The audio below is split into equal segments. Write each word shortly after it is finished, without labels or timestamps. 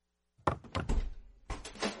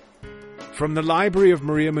From the Library of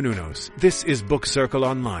Maria Menounos, this is Book Circle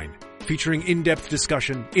Online, featuring in-depth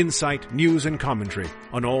discussion, insight, news, and commentary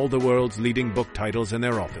on all the world's leading book titles and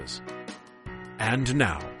their authors. And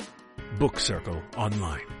now, Book Circle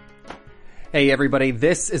Online. Hey everybody,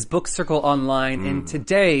 this is Book Circle Online, and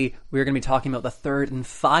today we're going to be talking about the third and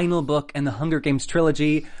final book in the Hunger Games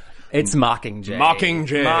trilogy. It's Mockingjay.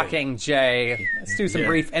 Mockingjay. Let's do some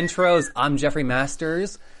brief intros. I'm Jeffrey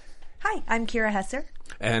Masters. Hi, I'm Kira Hesser.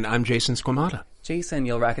 And I'm Jason Squamata. Jason,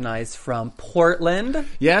 you'll recognize from Portland.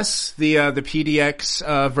 Yes, the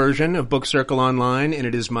PDX version of Book Circle Online, and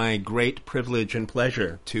it is my great privilege and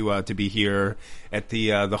pleasure to be here at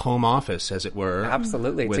the home office, as it were.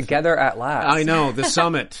 Absolutely, together at last. I know, the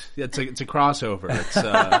summit. It's a crossover.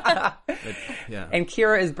 Yeah. And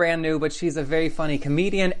Kira is brand new, but she's a very funny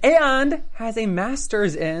comedian and has a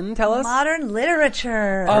master's in, tell us? Modern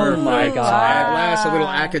literature. Oh my God. At last, a little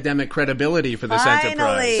academic credibility for this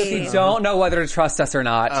enterprise. If you don't know whether to trust us or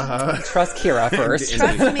not, trust Kira first.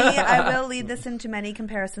 Trust me, I will lead this into many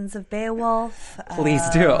comparisons of Beowulf. Please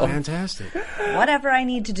do. Fantastic. Whatever I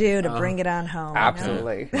need to do to bring it on home.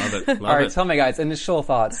 Absolutely. Love it. All right, tell me, guys, initial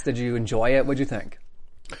thoughts. Did you enjoy it? What'd you think?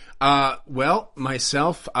 Well,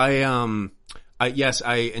 myself, yes,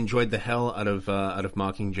 I enjoyed the hell out of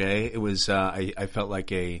Mockingjay. It was, I felt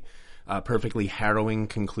like a perfectly harrowing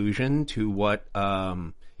conclusion to what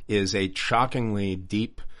is a shockingly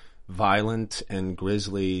deep, violent, and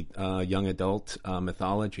grisly young adult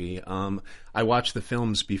mythology. I watched the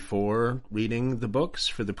films before reading the books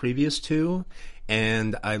for the previous two,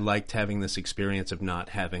 and I liked having this experience of not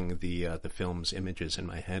having the film's images in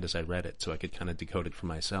my head as I read it, so I could kind of decode it for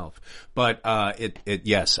myself. But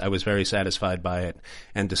yes, I was very satisfied by it,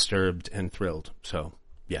 and disturbed and thrilled. So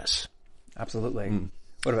yes, absolutely.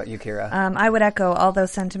 What about you, Kira? I would echo all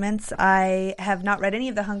those sentiments. I have not read any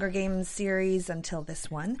of the Hunger Games series until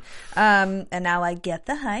this one, and now I get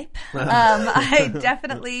the hype. I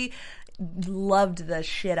definitely loved the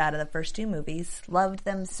shit out of the first two movies. Loved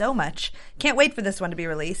them so much. Can't wait for this one to be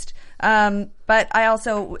released. But I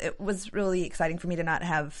also, it was really exciting for me to not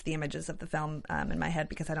have the images of the film in my head,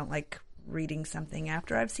 because I don't like reading something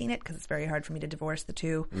after I've seen it, because it's very hard for me to divorce the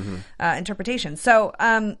two interpretations. So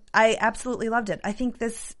I absolutely loved it. I think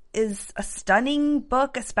this is a stunning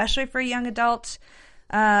book, especially for a young adult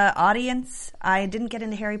audience. I didn't get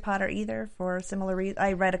into Harry Potter either for similar reasons.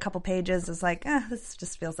 I read a couple pages, was like, this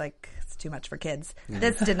just feels like it's too much for kids.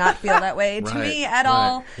 This did not feel that way to me at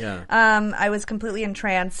all. Yeah. I was completely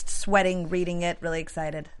entranced, sweating, reading it, really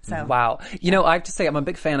excited. So wow. You know, I have to say, I'm a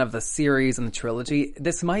big fan of the series and the trilogy.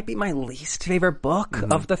 This might be my least favorite book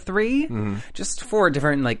of the three, just for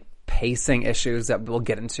different, pacing issues that we'll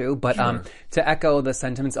get into, but to echo the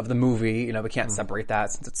sentiments of the movie, we can't separate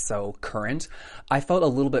that since it's so current. I felt a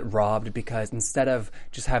little bit robbed, because instead of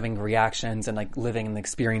just having reactions and living in the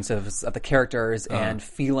experiences of the characters and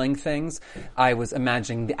feeling things, I was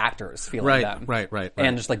imagining the actors feeling them. Right.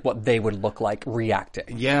 And just what they would look like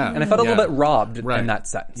reacting. Yeah. And I felt a little bit robbed in that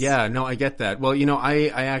sense. Yeah, no, I get that. Well, I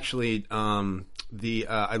actually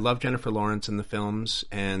I love Jennifer Lawrence in the films,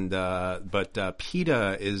 and but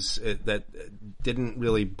Peeta that didn't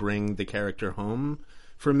really bring the character home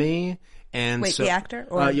for me. And wait, so, the actor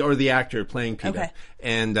or the actor playing Peeta, okay.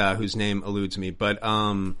 And whose name eludes me, but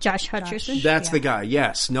Josh Hutcherson. That's the guy.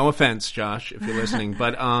 Yes, no offense, Josh, if you're listening,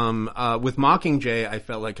 but with Mockingjay, I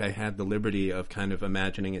felt like I had the liberty of kind of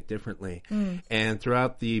imagining it differently, and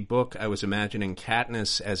throughout the book, I was imagining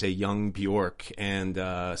Katniss as a young Bjork and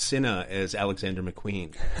Cinna as Alexander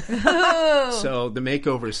McQueen. So the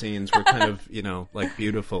makeover scenes were kind of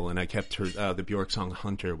beautiful, and I kept her. The Bjork song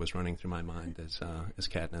 "Hunter" was running through my mind as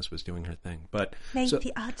Katniss was doing her thing. But may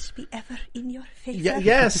the odds be ever in your favor. Yeah,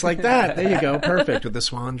 yes, like that. There you go. Perfect. With the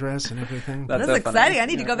swan dress and everything. That's so exciting. I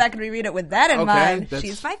need to go back and reread it with that in mind.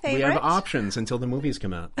 She's my favorite. We have options until the movies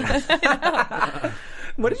come out.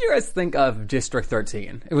 What did you guys think of District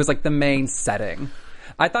 13? It was the main setting.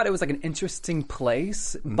 I thought it was an interesting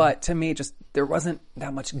place, but to me, there wasn't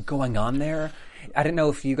that much going on there. I didn't know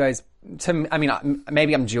if you guys...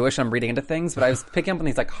 maybe I'm Jewish and I'm reading into things, but I was picking up on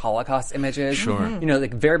these Holocaust images. Sure.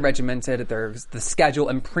 Very regimented. There's the schedule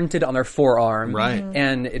imprinted on their forearm. Right.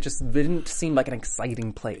 And it just didn't seem like an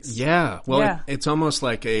exciting place. Yeah. Well, it's almost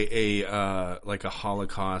like a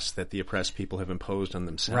Holocaust that the oppressed people have imposed on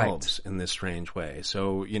themselves in this strange way.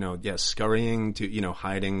 So, scurrying to,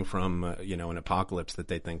 hiding from, an apocalypse that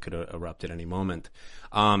they think could erupt at any moment.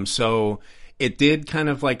 So it did kind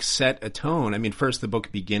of set a tone. I mean, first the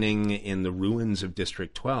book beginning in the ruins of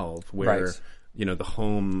District 12, where the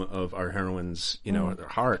home of our heroine's, her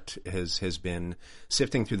heart has been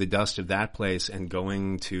sifting through the dust of that place and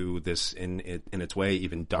going to this, in its way,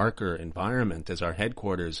 even darker environment as our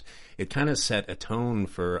headquarters. It kind of set a tone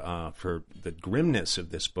for the grimness of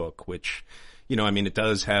this book, which, it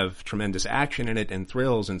does have tremendous action in it and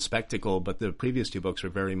thrills and spectacle, but the previous two books are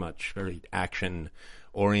very action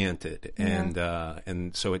oriented,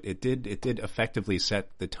 and so it did effectively set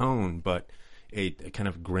the tone, but a kind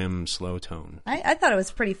of grim, slow tone. I thought it was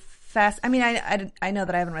pretty fast. I mean, I know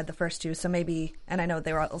that I haven't read the first two, so maybe, and I know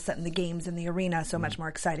they were all set in the games in the arena, so much more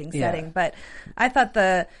exciting setting. But I thought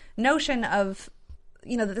the notion of,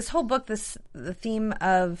 that this whole book, the theme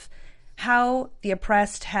of how the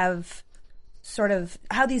oppressed have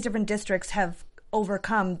how these different districts have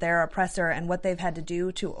overcome their oppressor and what they've had to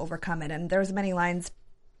do to overcome it. And there's many lines,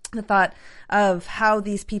 the thought of how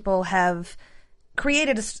these people have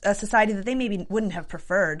created a society that they maybe wouldn't have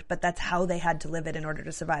preferred, but that's how they had to live it in order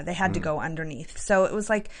to survive. They had to go underneath. So it was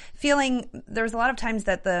like there was a lot of times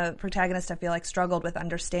that the protagonist, I feel like, struggled with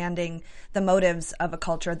understanding the motives of a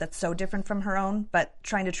culture that's so different from her own, but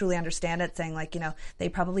trying to truly understand it, saying like, they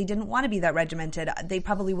probably didn't want to be that regimented. They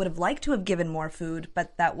probably would have liked to have given more food,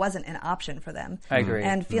 but that wasn't an option for them. I agree.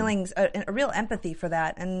 And feelings, a real empathy for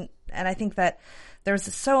that. And I think that there's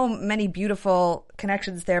so many beautiful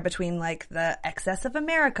connections there between like the excess of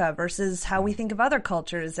America versus how we think of other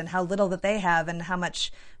cultures and how little that they have and how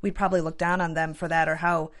much we probably look down on them for that, or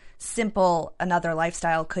how simple another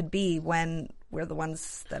lifestyle could be when we're the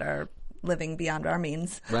ones that are living beyond our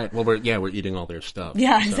means. Right. Well, we're eating all their stuff.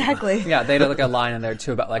 Yeah, exactly. Yeah, they had like a line in there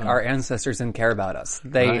too about like our ancestors didn't care about us.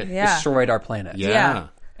 They destroyed our planet. Yeah.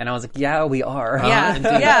 And I was like, yeah, we are.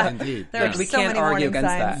 Indeed. There are we so can't many argue warning against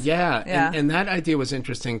signs. that. Yeah. And that idea was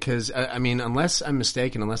interesting because, unless I'm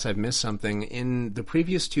mistaken, unless I've missed something, in the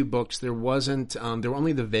previous two books, there wasn't, there were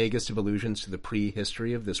only the vaguest of allusions to the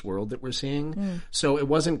prehistory of this world that we're seeing. So it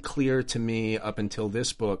wasn't clear to me up until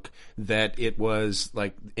this book that it was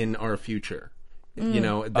like in our future.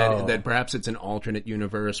 That perhaps it's an alternate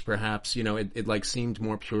universe, perhaps, it like seemed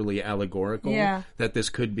more purely allegorical that this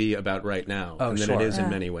could be about right now than it is in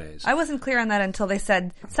many ways. I wasn't clear on that until they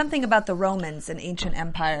said something about the Romans and ancient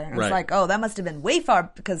empire. And I was like, oh, that must have been way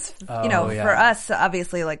far because, for us,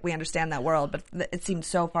 obviously, like we understand that world, but it seemed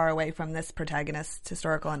so far away from this protagonist's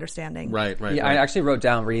historical understanding. Right. Yeah, I actually wrote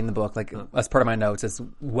down reading the book, like as part of my notes, is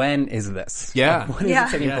when is this? Yeah. When is it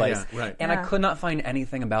taking place? Yeah, right. And I could not find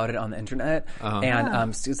anything about it on the internet.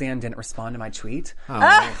 And Suzanne didn't respond to my tweet.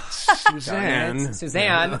 Suzanne.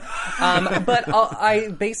 But I,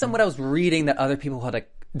 based on what I was reading that other people had like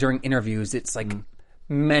during interviews, it's like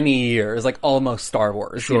many years, like almost Star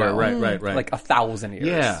Wars. Sure, right. Like 1,000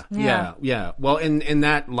 years. Yeah. Well, in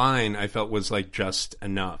that line, I felt was like just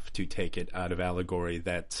enough to take it out of allegory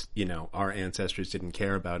that, our ancestors didn't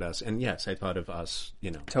care about us. And yes, I thought of us,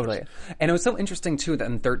 Totally. And it was so interesting too that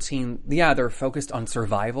in 13, they're focused on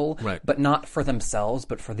survival, but not for themselves,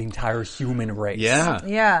 but for the entire human race.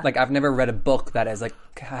 Yeah. Like I've never read a book that is like,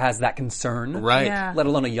 has that concern. Right. Yeah. Let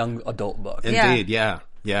alone a young adult book. Indeed, yeah.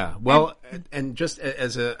 Well, and just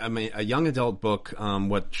as a young adult book,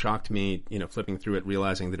 what shocked me, flipping through it,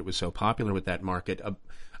 realizing that it was so popular with that market,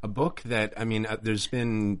 a book that, there's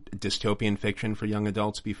been dystopian fiction for young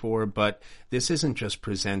adults before, but this isn't just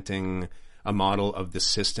presenting a model of the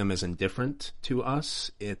system as indifferent to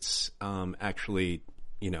us. It's actually,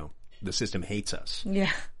 the system hates us.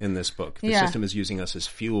 In this book, the system is using us as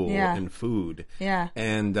fuel and food.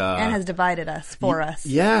 And has divided us for us.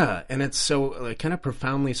 Yeah, and it's so kind of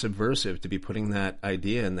profoundly subversive to be putting that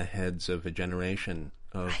idea in the heads of a generation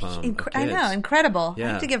of kids. I know, incredible. Yeah.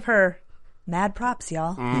 I have to give her mad props,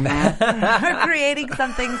 y'all. For creating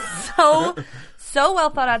something so well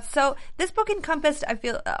thought out. So this book encompassed, I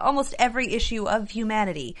feel, almost every issue of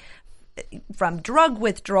humanity. From drug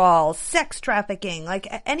withdrawal, sex trafficking, like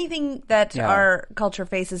anything that our culture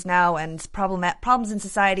faces now and problems in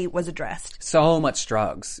society was addressed. So much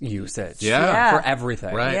drugs usage. For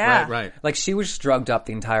everything. Right. Like she was drugged up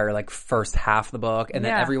the entire like first half of the book, and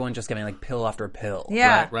then everyone just getting like pill after pill.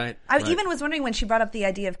 Right. I even was wondering when she brought up the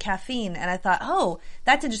idea of caffeine, and I thought, oh,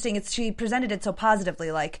 that's interesting. She presented it so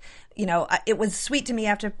positively, like, it was sweet to me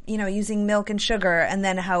after, using milk and sugar, and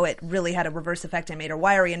then how it really had a reverse effect and made her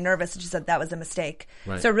wiry and nervous. She said that was a mistake.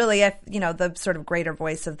 Right. So really, the sort of greater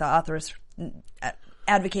voice of the author is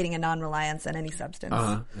advocating a non-reliance on any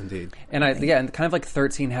substance. Indeed. And and kind of like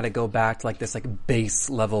 13 had to go back to like this like base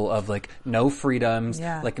level of like no freedoms,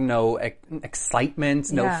 like no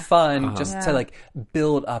excitement, no fun, just to like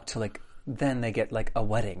build up to like then they get like a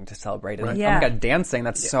wedding to celebrate. And like, oh my God, dancing,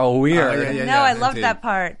 that's so weird. I love that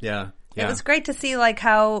part. Yeah. It was great to see like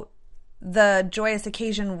how the joyous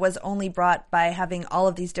occasion was only brought by having all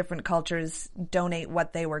of these different cultures donate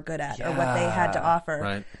what they were good at or what they had to offer.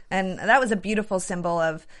 Right. And that was a beautiful symbol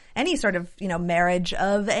of any sort of, marriage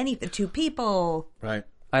of two people. Right.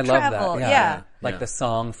 I love Travel, that. yeah. Like the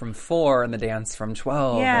song from 4 and the dance from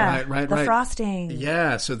 12. Yeah. Right. The frosting.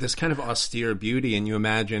 Yeah, so this kind of austere beauty, and you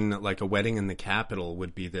imagine like a wedding in the Capitol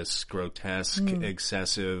would be this grotesque,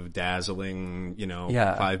 excessive, dazzling,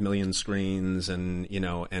 5 million screens, and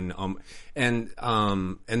and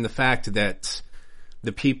the fact that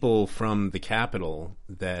the people from the Capitol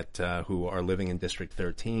that who are living in District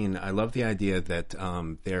 13, I love the idea that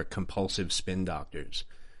they're compulsive spin doctors.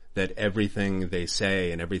 That everything they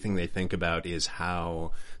say and everything they think about is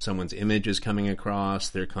how someone's image is coming across.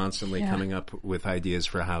 They're constantly coming up with ideas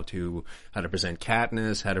for how to present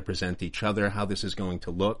Katniss, how to present each other, how this is going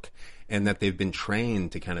to look, and that they've been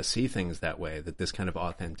trained to kind of see things that way, that this kind of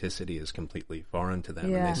authenticity is completely foreign to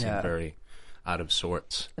them, and they seem very out of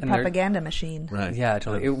sorts. The propaganda machine. Right. Yeah,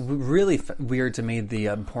 totally. It really weird to me the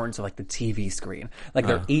importance of like the TV screen. Like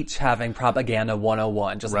they're each having propaganda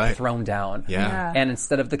 101 just like thrown down. Yeah. And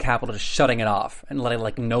instead of the Capitol just shutting it off and letting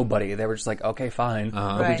like nobody, they were just like, okay, fine.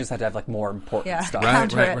 But we just had to have like more important stuff.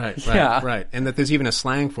 Right. And that there's even a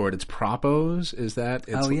slang for it. It's propos. Is that?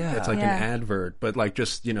 It's, It's like an advert, but like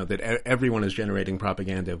just that everyone is generating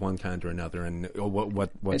propaganda of one kind or another. And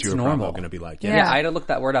what's It's your normal. propo going to be like? Yeah, I had to look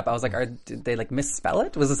that word up. I was like, did they like misspell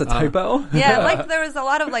it? Was this a typo? Yeah, like there was a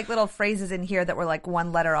lot of like little phrases in here that were like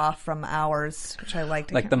one letter off from ours, which I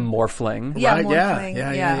liked. Like the morphling. Yeah, Right, morphling.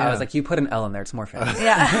 yeah. I was like, you put an L in there, it's morphing.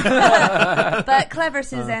 Yeah. But clever,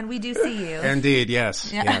 Suzanne, we do see you. Indeed, yes,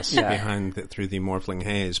 through the morphling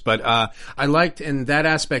haze. But I liked, and that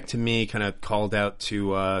aspect to me kind of called out to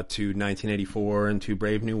 1984 and to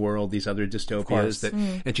Brave New World, these other dystopias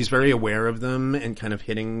and she's very aware of them and kind of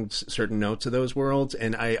hitting certain notes of those worlds.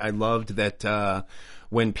 And I loved that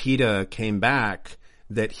when Peeta came back,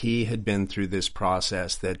 that he had been through this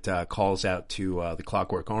process that calls out to the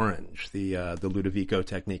Clockwork Orange, the Ludovico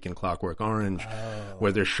technique in Clockwork Orange,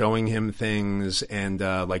 where they're showing him things and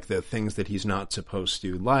like the things that he's not supposed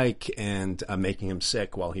to like, and making him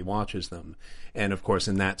sick while he watches them. And of course,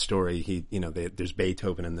 in that story, there's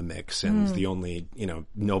Beethoven in the mix, and the only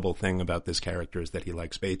noble thing about this character is that he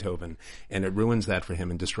likes Beethoven, and it ruins that for him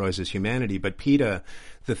and destroys his humanity. But Peeta,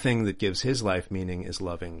 the thing that gives his life meaning is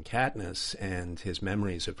loving Katniss, and his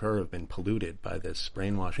memories of her have been polluted by this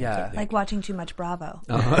brainwashing technique. Like watching too much Bravo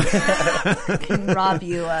can rob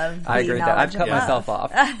you of. I agree with that. I've cut myself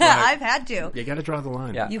off. I've had to. You got to draw the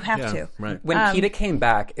line. You have to. Right. When Peeta came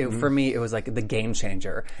back, for me, it was like the game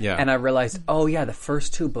changer. Yeah. And I realized, the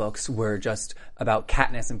first 2 books were just about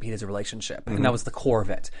Katniss and Peeta's relationship. And that was the core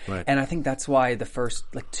of it. Right. And I think that's why the first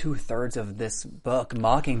 2/3 of this book,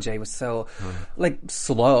 Mockingjay, was so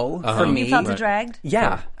slow for me. You felt it dragged?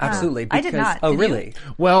 Yeah, absolutely. I did not. Oh, Did really?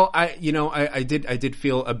 you? Well, I did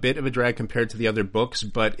feel a bit of a drag compared to the other books,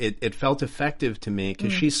 but it felt effective to me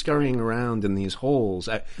because she's scurrying around in these holes.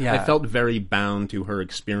 I felt very bound to her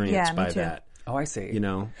experience by me too. that. Oh, I see.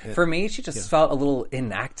 For For me, she just felt a little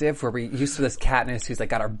inactive, where we're used to this Katniss who's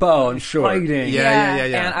got her bow and fighting. Yeah.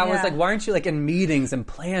 And I was like, why aren't you in meetings and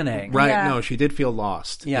planning? Right, Yeah. no, she did feel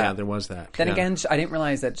lost. Yeah. Yeah, there was that. Then again, I didn't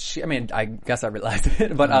realize that I guess I realized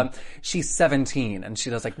it, but she's 17 and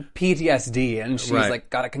she does PTSD and she's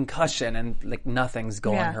got a concussion and nothing's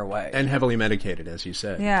going her way. And heavily medicated, as you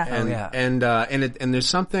said. Yeah. And, and there's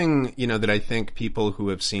something, that I think people who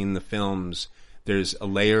have seen the films, there's a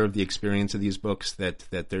layer of the experience of these books that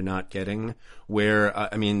they're not getting, where,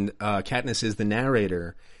 Katniss is the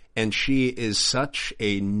narrator, and she is such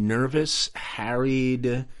a nervous,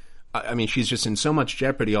 harried, she's just in so much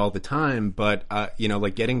jeopardy all the time, but,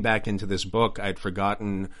 getting back into this book, I'd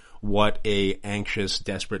forgotten what a anxious,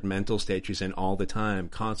 desperate mental state she's in all the time,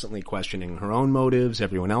 constantly questioning her own motives,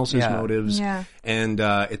 everyone else's motives. Yeah. And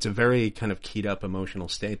it's a very kind of keyed up emotional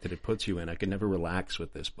state that it puts you in. I could never relax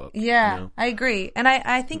with this book. Yeah, I agree. And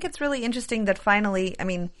I think it's really interesting that finally,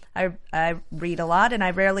 I read a lot and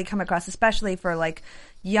I rarely come across, especially for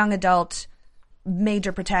young adult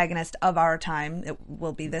major protagonist of our time. It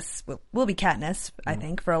will be Katniss, I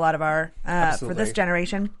think, for a lot of our, for this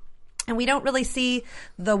generation. And we don't really see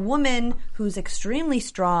the woman who's extremely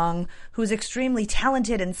strong, who's extremely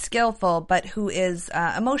talented and skillful, but who is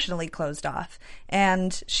emotionally closed off.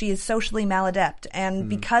 And she is socially maladept. And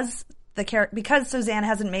because Suzanne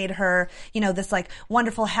hasn't made her, this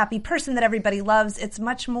wonderful, happy person that everybody loves, it's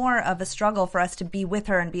much more of a struggle for us to be with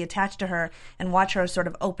her and be attached to her and watch her sort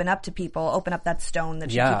of open up to people, open up that stone that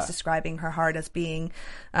she keeps describing her heart as being.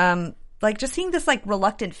 Just seeing this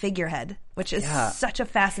reluctant figurehead which is Yeah. such a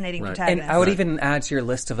fascinating And protagonist. I would even add to your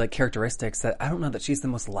list of like characteristics that I don't know that she's the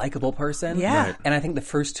most likable person. Yeah. Right. And I think the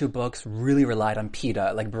first two books really relied on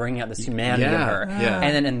PETA, like bringing out this humanity in Yeah, her. yeah.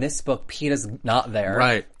 And then in this book, PETA's not there.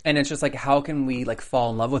 Right. And it's just like, how can we like fall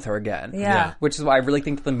in love with her again? Yeah. Which is why I really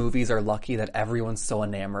think that the movies are lucky that everyone's so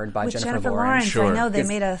enamored by With Jennifer Lawrence, Sure. I know they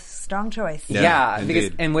made a strong choice. Yeah, because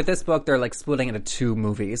indeed. and with this book they're like splitting into two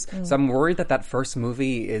movies, Mm. so I'm worried that first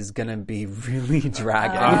movie is gonna be really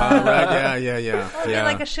dragging. Right, yeah. It'd be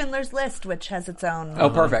like a Schindler's List, which has its own Oh,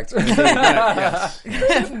 perfect.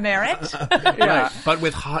 merit. Right, but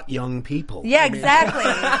with hot young people. Yeah, exactly.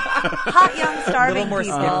 Hot, young, starving more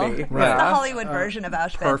people. skimpy. It's Right. the Hollywood version of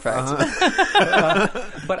Auschwitz.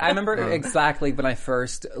 Perfect. But I remember exactly when I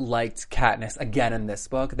first liked Katniss again in this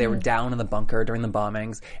book. They were down in the bunker during the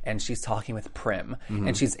bombings, and she's talking with Prim,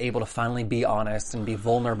 and she's able to finally be honest and be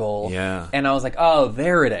vulnerable. Yeah. And I was like, oh,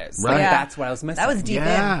 there it is. Like, Right. that's what I was missing. That was deep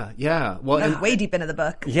in. Yeah. Well, That was and, way deep into the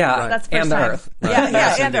book. Yeah. That's the and first the time. Earth. Yeah,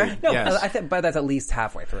 Yes, and indeed. Earth. No, Yes. I think, but that's at least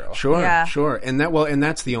halfway through. Sure, Yeah. sure. And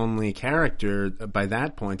that's the only character by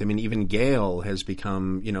that point. I mean, even Gale has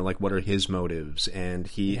become, like, what are his motives? And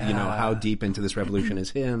he, how deep into this revolution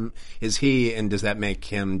is he, and does that make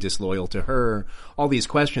him disloyal to her? All these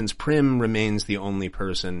questions. Prim remains the only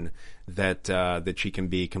person that she can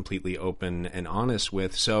be completely open and honest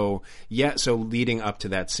with. So leading up to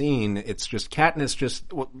that scene, it's just Katniss just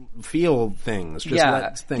feel things, just Yeah.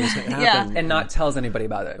 let things happen. Yeah. And not tells anybody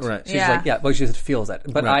about it. Right. She's Yeah. like, she just feels it.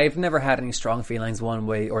 But Right. I've never had any strong feelings one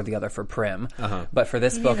way or the other for Prim. But for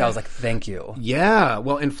this book, I was like, thank you. Yeah,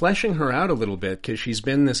 well, and fleshing her out a little bit, because she's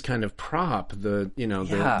been this kind of prop,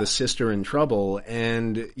 the sister in trouble,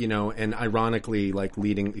 and ironically, like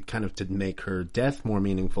leading kind of to make her death more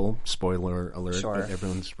meaningful. Spoiler alert! Sure.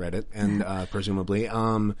 Everyone's read it, and presumably,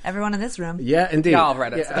 Everyone in this room. yeah, indeed, Yeah, I've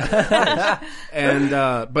read it. and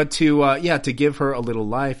but to give her a little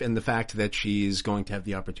life, and the fact that she's going to have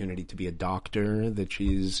the opportunity to be a doctor, that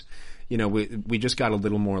she's. We just got a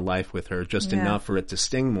little more life with her, just Yeah. enough for it to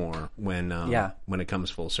sting more when it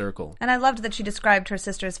comes full circle. And I loved that she described her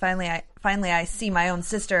sister as finally I see my own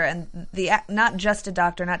sister, and not just a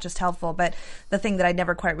doctor, not just helpful, but the thing that I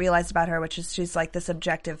never quite realized about her, which is she's like this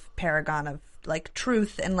objective paragon of like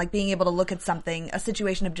truth and like being able to look at a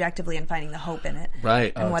situation objectively and finding the hope in it.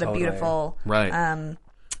 Right. And what totally. a beautiful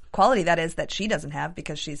quality that is that she doesn't have,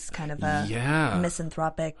 because she's kind of a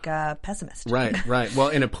misanthropic pessimist. Right. Well,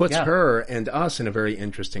 and it puts Yeah. her and us in a very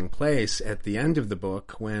interesting place at the end of the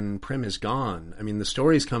book when Prim is gone. I mean, the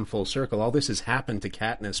stories come full circle. All this has happened to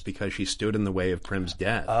Katniss because she stood in the way of Prim's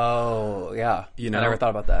death. Oh, yeah. I never thought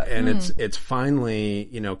about that. And it's finally,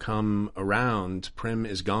 come around. Prim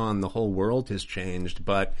is gone. The whole world has changed,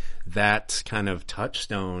 but that kind of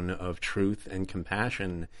touchstone of truth and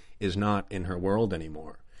compassion is not in her world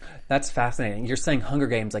anymore. That's fascinating. You're saying Hunger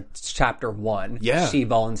Games, like chapter 1. Yeah. She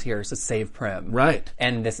volunteers to save Prim. Right.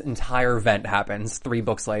 And this entire event happens 3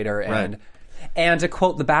 books later. And Right. And to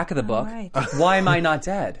quote the back of the book, right. why am I not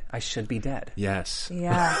dead? I should be dead. Yes.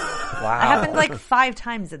 Yeah. Wow. It happened like 5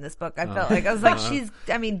 times in this book. I felt like I was like, she's,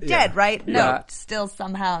 dead, right? No, Yeah. still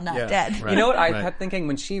somehow not Yeah. dead. Right. You know what I Right. kept thinking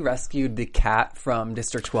when she rescued the cat from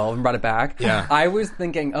District 12 and brought it back? Yeah. I was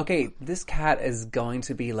thinking, okay, this cat is going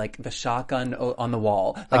to be like the shotgun on the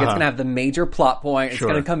wall. Like it's going to have the major plot point. It's Sure.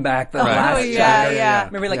 going to come back for the Right. last Oh, yeah, chapter. yeah.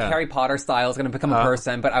 Maybe like Yeah. Harry Potter style is going to become a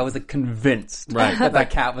person, but I was like convinced Right.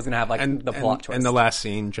 that cat was going to have like the plot twist. And the last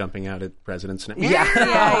scene, jumping out at President Snap. Yeah.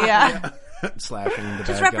 Yeah. Slashing the Just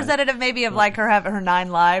bad guy. representative maybe of like her having her 9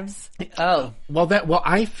 lives. Oh. Well,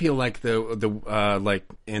 I feel like the like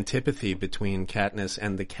antipathy between Katniss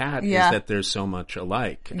and the cat Yeah. is that there's so much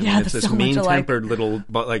alike. I Yeah, mean, it's there's this so much alike. mean-tempered little,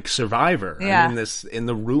 but like survivor. Yeah. I mean, this in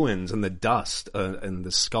the ruins and the dust and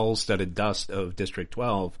the skull-studded dust of District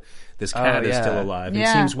 12. This cat is yeah. still alive and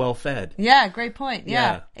Yeah. seems well fed. Yeah, great point. Yeah.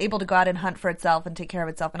 Yeah. Able to go out and hunt for itself and take care of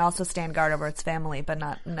itself and also stand guard over its family, but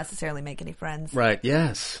not necessarily make any friends. Right?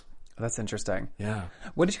 Yes. That's interesting. Yeah.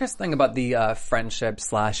 What did you guys think about the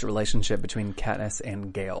friendship/relationship between Katniss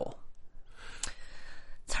and Gale?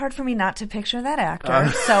 It's hard for me not to picture that actor,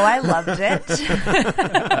 so I loved it.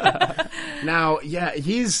 Now, yeah,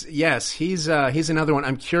 he's another one.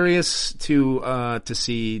 I'm curious to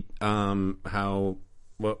see how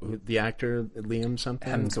the actor Liam something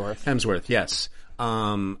Hemsworth, yes.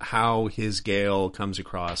 How his Gale comes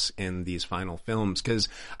across in these final films, because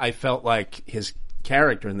I felt like his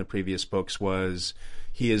character in the previous books was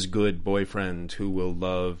he is good boyfriend who will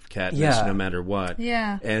love Katniss Yeah. no matter what.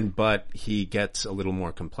 Yeah. But he gets a little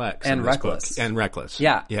more complex And in this reckless. book. And reckless.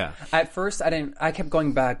 Yeah. Yeah. At first, I kept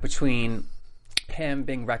going back between him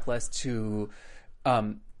being reckless to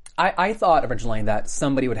I thought originally that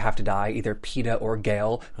somebody would have to die, either Peeta or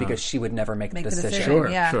Gale, because she would never make the decision. Sure,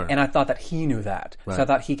 Yeah. sure. And I thought that he knew that. Right. So I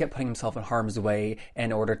thought he kept putting himself in harm's way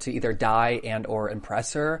in order to either die and or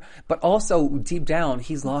impress her. But also, deep down,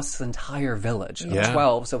 he's lost his entire village of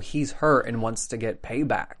 12, so he's hurt and wants to get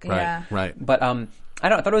payback. Right, Yeah. right. But I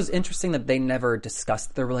thought it was interesting that they never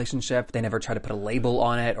discussed their relationship. They never tried to put a label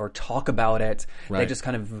on it or talk about it. They Right. just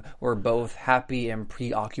kind of were both happy and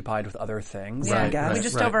preoccupied with other things, Yeah. I guess. We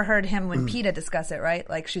just right. overheard him when Peeta discuss it, right?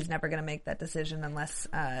 Like, she's never going to make that decision unless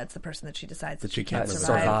it's the person that she decides that she can't live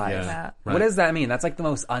survive. survive. Yeah. without. What does that mean? That's like the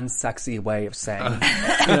most unsexy way of saying,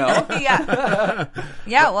 you know? Yeah.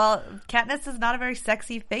 Yeah, well, Katniss is not a very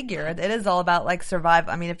sexy figure. It is all about, like, survive.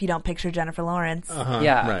 I mean, if you don't picture Jennifer Lawrence.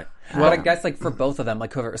 Yeah. Right. But I guess like for both of them,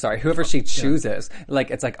 like whoever she chooses, like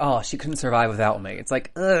it's like, oh, she couldn't survive without me. It's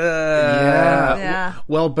like, Yeah.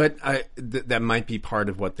 Well, but that might be part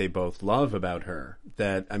of what they both love about her.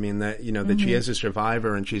 That, I mean, that, you know, that she is a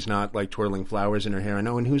survivor and she's not like twirling flowers in her hair and,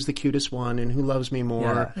 oh, and who's the cutest one and who loves me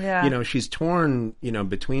more. Yeah. You know, she's torn, you know,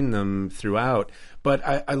 between them throughout. But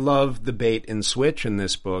I love the bait and switch in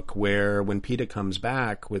this book where when Peeta comes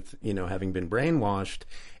back with, you know, having been brainwashed,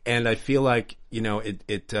 and I feel like, you know, it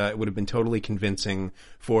would have been totally convincing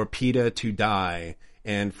for Peeta to die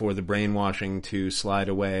and for the brainwashing to slide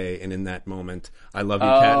away. And in that moment, I love you,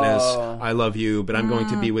 Katniss. I love you, but I'm going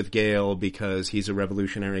to be with Gale because he's a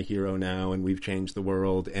revolutionary hero now and we've changed the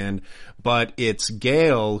world. But it's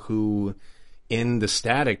Gale who, in the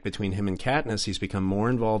static between him and Katniss, he's become more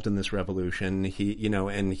involved in this revolution. He, you know,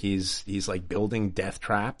 and he's like building death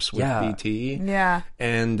traps with BT. Yeah.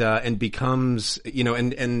 And becomes, you know,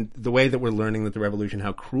 and the way that we're learning that the revolution,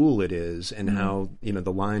 how cruel it is and how, you know,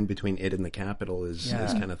 the line between it and the Capitol is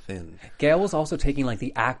kind of thin. Gale was also taking like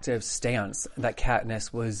the active stance that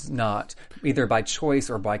Katniss was not, either by choice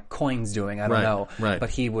or by Coin's doing. I don't know. Right.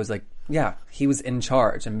 But he was like, he was in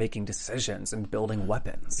charge and making decisions and building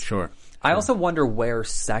weapons. Sure. I also wonder where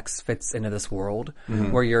sex fits into this world,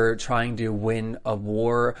 where you're trying to win a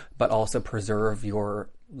war, but also preserve your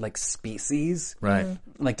like species. Right.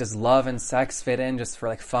 Like, does love and sex fit in just for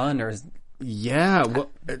like fun, or is Yeah,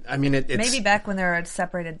 well, I mean, it's... Maybe back when there were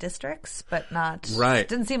separated districts, but not... Right. It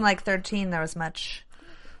didn't seem like 13 there was much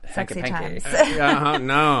sexy Hanky-panky. times.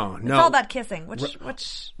 No. It's all about kissing, which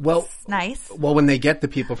Well, is nice. Well, when they get the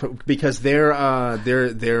people from, because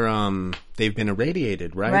they've been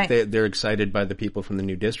irradiated, right? Right. They're excited by the people from the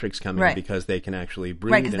new districts coming Right. because they can actually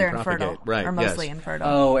breed Right, because and they're propagate. infertile. Right, Or mostly yes. infertile.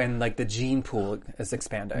 oh, and like the gene pool is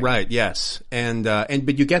expanding. Right, yes. And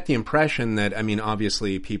but you get the impression that, I mean,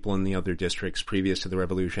 obviously people in the other districts previous to the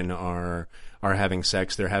revolution are having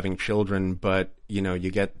sex, they're having children, but, you know,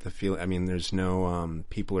 you get the feel, I mean, there's no,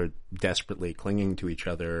 people are desperately clinging to each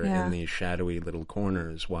other Yeah. in these shadowy little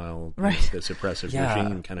corners while you know, Right. this oppressive Yeah.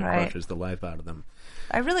 regime kind of Right. crushes the life out of them.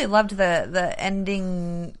 I really loved the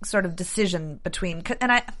ending sort of decision between,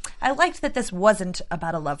 and I liked that this wasn't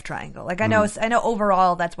about a love triangle. Like I know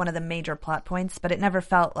overall that's one of the major plot points, but it never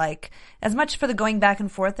felt like, as much for the going back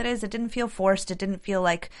and forth it is, it didn't feel forced. It didn't feel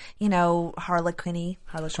like, you know, Harlequin-y.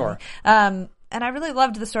 Sure. And I really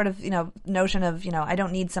loved the sort of, you know, notion of, you know, I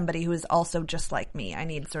don't need somebody who is also just like me. I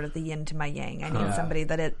need sort of the yin to my yang. I need somebody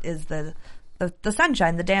that it is the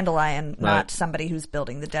sunshine, the dandelion, not somebody who's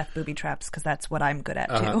building the death booby traps, because that's what I'm good at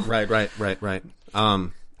too. Right.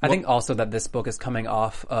 I think also that this book is coming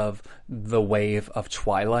off of the wave of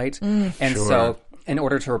Twilight. And Sure. so in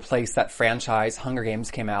order to replace that franchise, Hunger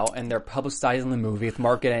Games came out, and they're publicizing the movie with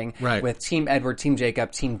marketing Right. with Team Edward, Team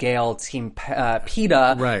Jacob, Team Gale, Team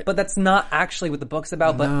Peeta. Right. But that's not actually what the book's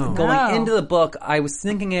about. But going No. into the book, I was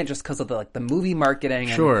thinking it just because of the movie marketing.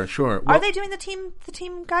 And Sure. Are Well, they doing the team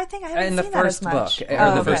guy thing? I haven't in the seen that first as much. book, or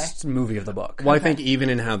Oh, the okay. first movie of the book. Well, I think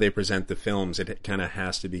even in how they present the films, it kind of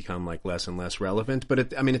has to become like less and less relevant. But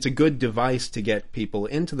it's a good device to get people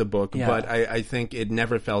into the book. Yeah. But I think it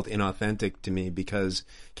never felt inauthentic to me because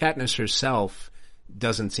Katniss herself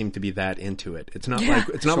doesn't seem to be that into it. It's not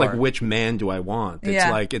like which man do I want.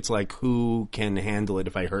 It's like who can handle it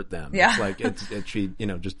if I hurt them. Yeah. It's like she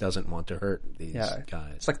just doesn't want to hurt these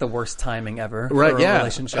guys. It's like the worst timing ever Right, for a yeah.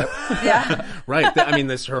 relationship. Yeah. Right. I mean,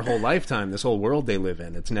 this her whole lifetime, this whole world they live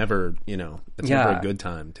in. It's never, it's never a good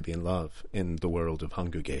time to be in love in the world of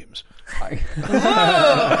Hunger Games. There's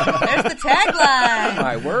the tagline.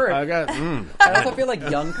 My word. I got I also feel like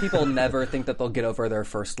young people never think that they'll get over their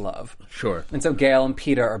first love. sure. And so Gale and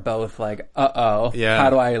Peeta are both like, uh-oh, Yeah. how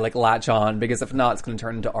do I like latch on? Because if not, it's going to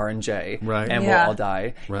turn into R&J. Right. And Yeah. we'll all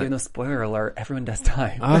die. Right. Even though, spoiler alert, everyone does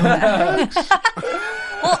die.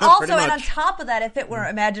 Well, also, Pretty and on much. top of that, if it were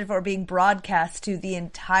imagine if it were being broadcast to the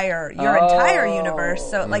entire entire universe,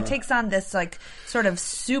 so it like takes on this like sort of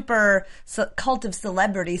super cult of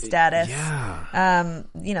celebrity status. Yeah.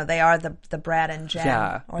 They are the Brad and Jen,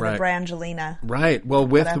 or Right. the Brangelina. Right. Well,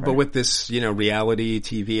 Whatever. but with this, reality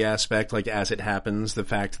TV aspect, like as it happens, the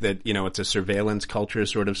fact that, it's a surveillance culture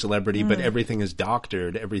sort of celebrity, but everything is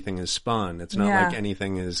doctored, everything is spun. It's not Yeah. like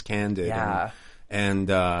anything is candid. Yeah. And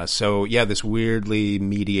so, this weirdly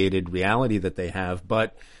mediated reality that they have,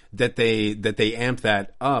 but that they amp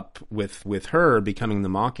that up with her becoming the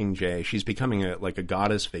Mockingjay. She's becoming a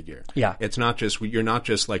goddess figure. Yeah. It's not just, you're not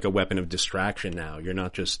just like a weapon of distraction now. You're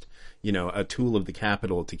not just, a tool of the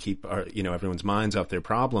Capitol to keep, everyone's minds off their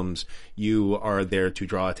problems. You are there to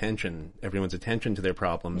draw everyone's attention to their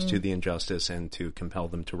problems, to the injustice, and to compel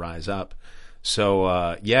them to rise up.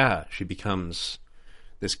 So, she becomes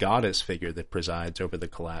this goddess figure that presides over the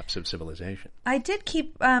collapse of civilization. I did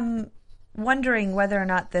keep wondering whether or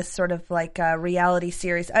not this sort of like reality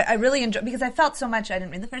series, I really enjoy, because I felt so much, I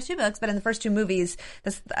didn't read the first two books, but in the first two movies,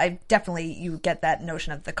 you get that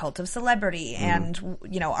notion of the cult of celebrity and,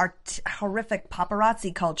 our horrific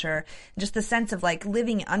paparazzi culture, just the sense of like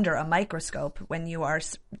living under a microscope when you are,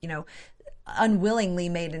 unwillingly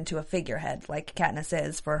made into a figurehead like Katniss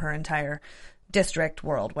is for her entire district,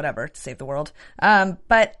 world, whatever, to save the world.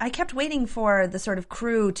 But I kept waiting for the sort of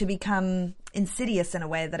crew to become insidious in a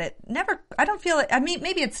way that it never, I don't feel it, I mean,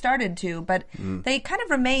 maybe it started to, but they kind of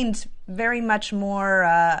remained very much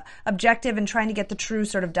more objective in trying to get the true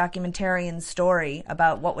sort of documentarian story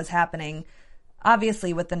about what was happening,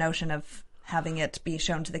 obviously with the notion of having it be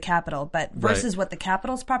shown to the Capitol, but versus what the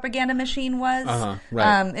Capitol's propaganda machine was.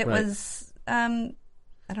 It was, I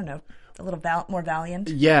don't know, a little more valiant.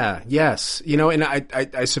 Yeah, yes. And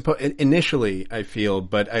I suppose initially I feel,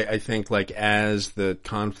 but I think like as the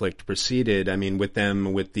conflict proceeded, I mean, with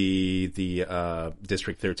the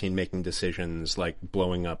District 13 making decisions like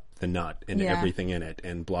blowing up the nut and everything in it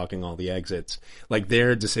and blocking all the exits, like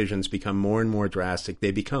their decisions become more and more drastic.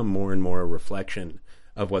 They become more and more a reflection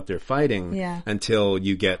of what they're fighting until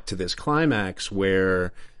you get to this climax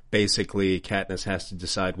where basically Katniss has to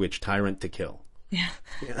decide which tyrant to kill.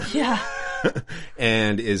 Yeah.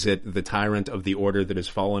 And is it the tyrant of the order that has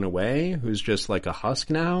fallen away, who's just like a husk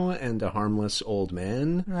now and a harmless old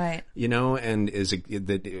man? Right. And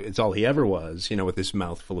it's all he ever was, with his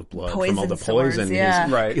mouth full of blood Poison from all the sores,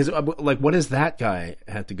 poison. Right. Because, like, what has that guy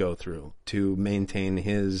had to go through to maintain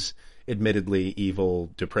his admittedly evil,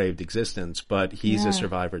 depraved existence? But he's a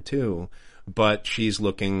survivor too. But she's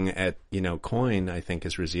looking at, Coin, I think,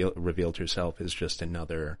 has revealed herself as just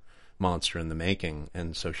another monster in the making,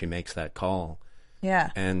 and so she makes that call. Yeah.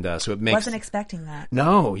 And so it makes... Wasn't expecting that.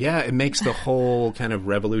 No, it makes the whole kind of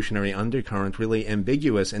revolutionary undercurrent really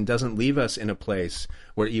ambiguous and doesn't leave us in a place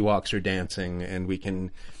where Ewoks are dancing and we can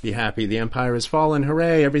be happy. The Empire has fallen,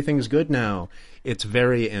 hooray, everything's good now. It's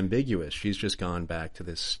very ambiguous. She's just gone back to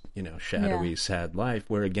this, shadowy, sad life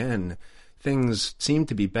where, again, things seem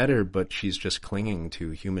to be better, but she's just clinging to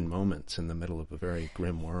human moments in the middle of a very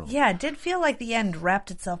grim world. Yeah, it did feel like the end wrapped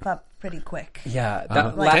itself up pretty quick. Yeah.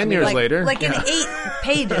 10 years later. Like in 8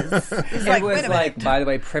 pages. It's It like, was wait a like, minute. by the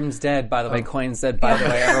way, Prim's dead. By the way, Coin's dead. By the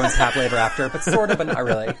way, everyone's happily ever after. But sort of, but not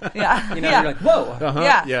really. Yeah. You're like, whoa.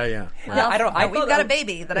 Yeah. Yeah. Well, we've got a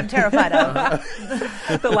baby that I'm terrified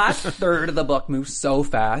of. The last third of the book moves so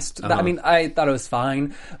fast. I mean, I thought it was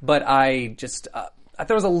fine, but I just... I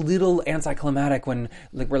thought it was a little anticlimactic when,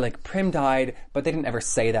 Prim died, but they didn't ever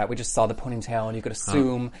say that. We just saw the ponytail, and you could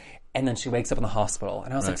assume, and then she wakes up in the hospital.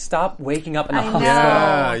 And I was like, stop waking up in the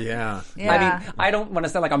hospital. Yeah. I mean, I don't want to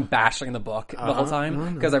sound like I'm bashing the book the whole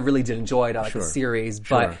time, because I really did enjoy it. I like the series,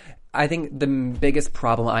 but I think the biggest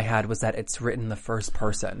problem I had was that it's written in the first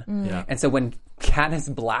person. Yeah. And so when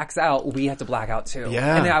Katniss blacks out, we have to black out too.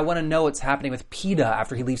 Yeah. And then I want to know what's happening with Peeta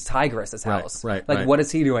after he leaves Tigress's house. Right. What is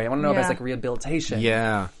he doing? I want to know if Yeah. it's like rehabilitation.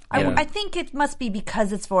 Yeah. I think it must be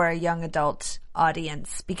because it's for a young adult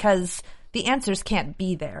audience, because the answers can't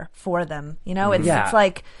be there for them. It's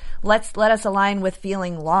like, let us align with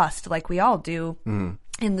feeling lost like we all do.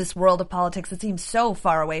 In this world of politics that seems so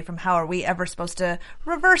far away from how are we ever supposed to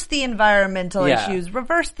reverse the environmental issues,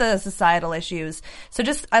 reverse the societal issues. So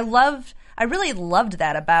I really loved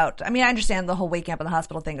that about, I mean, I understand the whole waking up in the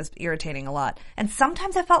hospital thing is irritating a lot. And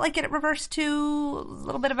sometimes I felt like it reversed to a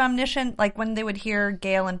little bit of omniscient, like when they would hear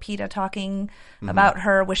Gale and Peeta talking about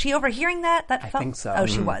her. Was she overhearing that? I think so. Oh,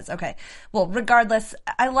 she was. Okay. Well, regardless,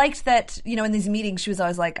 I liked that, in these meetings, she was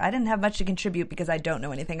always like, I didn't have much to contribute because I don't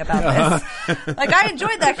know anything about this. Like, I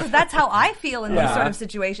enjoyed that because that's how I feel in this sort of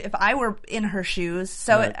situation if I were in her shoes.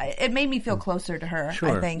 So it made me feel closer to her,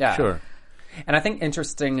 I think. Yeah. Sure. And I think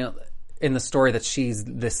interesting in the story that she's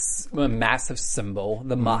this massive symbol,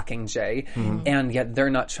 the Mockingjay, and yet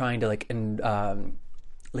they're not trying to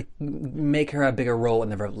make her a bigger role in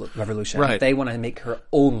the revolution. Right. They want to make her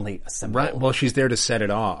only a symbol. Right. Well, she's there to set it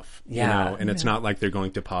off. Yeah. You know, and it's not like they're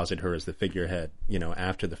going to posit her as the figurehead, you know,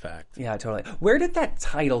 after the fact. Yeah, totally. Where did that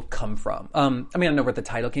title come from? I mean, I know where the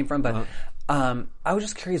title came from, but I was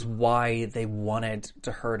just curious why they wanted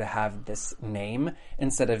her to have this name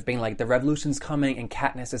instead of being like, the revolution's coming and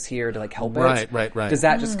Katniss is here to like help it. Right. Does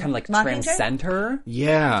that just kind of like Mockingjay? transcend her?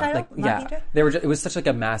 Yeah. Title? Yeah, Mockingjay? it was such like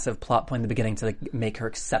a massive plot point in the beginning to like make her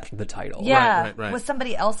accept the title. Yeah. Right. Was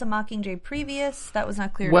somebody else a Mockingjay previous? That was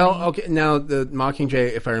not clear to Well, me. okay. Now, the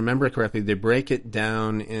Mockingjay, if I remember correctly, they break it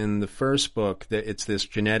down in the first book that it's this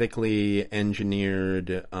genetically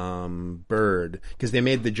engineered bird, because they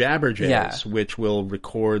made the Jabberjays, which will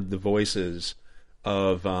record the voices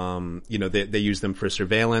of, they use them for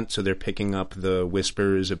surveillance, so they're picking up the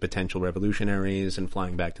whispers of potential revolutionaries and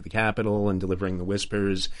flying back to the Capitol and delivering the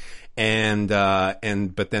whispers. But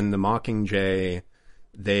then the Mockingjay,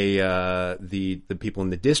 the people in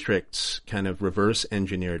the districts kind of reverse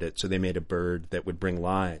engineered it, so they made a bird that would bring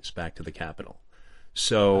lies back to the Capitol.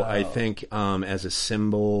 So I think as a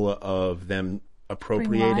symbol of them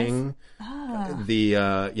appropriating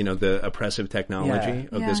the oppressive technology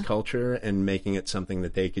of this culture and making it something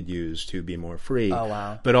that they could use to be more free. Oh,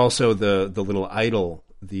 wow. But also the little idol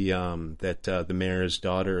that the mayor's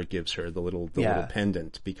daughter gives her, the little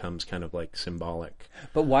pendant, becomes kind of like symbolic.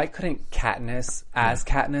 But why couldn't Katniss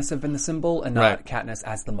have been the symbol and not Katniss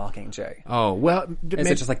as the Mockingjay? Oh, well, Is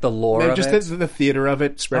it just like the lore of just it? the theater of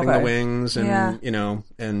it, spreading the Okay. wings, and Yeah.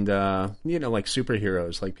 like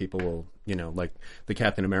superheroes, like people will, like the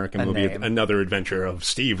Captain America movie, name. Another Adventure of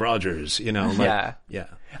Steve Rogers, Yeah.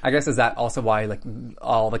 I guess is that also why like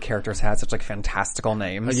all the characters had such like fantastical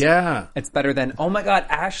names? Yeah. It's better than, oh my god,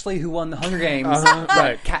 Ashley who won the Hunger Games.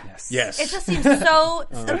 Right. Katniss. Yes. It just seems so.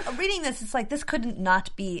 Reading this, it's like this couldn't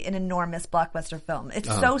not be an enormous blockbuster film. It's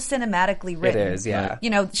so cinematically written. It is, yeah.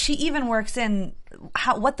 She even works in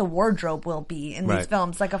what the wardrobe will be in these Right.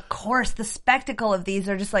 films. Like, of course, the spectacle of these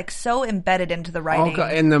are just like so embedded into the writing.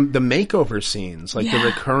 And the makeover scenes, like the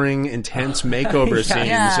recurring intense makeover scenes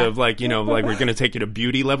Yeah. of like we're going to take you to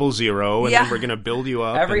beauty level 0 and Yeah. then we're going to build you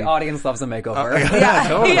up. Every and, audience loves a makeover. Yeah,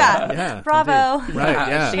 totally. yeah. Yeah, Bravo. indeed. Right,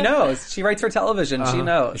 yeah. She knows. She writes for television. She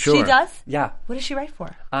knows. Sure. She does? Yeah. What does she write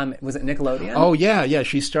for? Was it Nickelodeon? Oh yeah.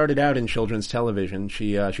 She started out in children's television.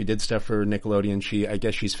 She did stuff for Nickelodeon. I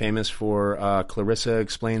guess she's famous for Clarissa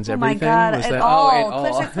Explains Oh my Everything. God! Was It that? all. It All.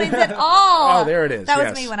 Clarissa Explains it all. Oh, there it is, That was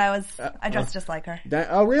yes. me when I dressed just like her.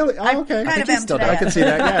 Oh really? Oh, okay. Kind of you am still today. do. I can see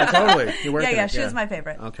that. Yeah, totally. You're working Yeah, it, she was my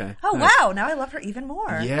favorite. Okay. Oh Nice. wow! Now I love her even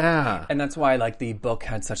more. Yeah. And that's why like the book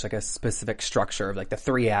had such like a specific structure of like the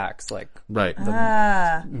 3 acts, like Right.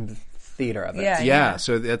 theater of it. Yeah.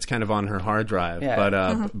 So that's kind of on her hard drive.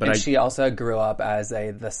 Yeah. But And she also grew up as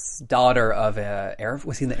the daughter of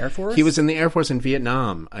was he in the Air Force? He was in the Air Force in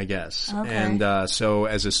Vietnam, I guess. Okay. And so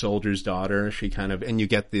as a soldier's daughter, she kind of, and you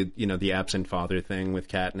get the absent father thing with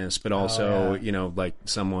Katniss, but also, like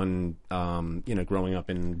someone, growing up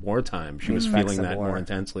in wartime, she was Effects feeling of that war. more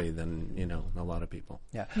intensely than, a lot of people.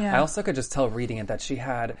 Yeah. Yeah. I also could just tell reading it that she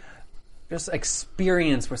had just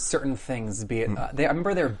experience with certain things. Be it, I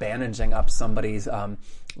remember they were bandaging up somebody's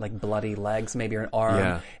like bloody legs, maybe or an arm,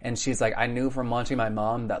 Yeah. and she's like, I knew from watching my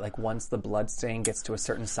mom that like once the blood stain gets to a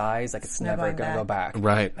certain size, like it's never going gonna back. go back.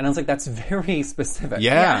 Right. And I was like, that's very specific.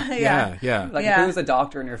 Yeah. Yeah. Like Yeah. who's a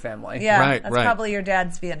doctor in your family? Yeah, Right, that's right. probably your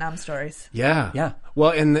dad's Vietnam stories. Yeah. Yeah.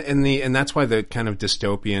 Well, and that's why the kind of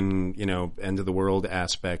dystopian, end of the world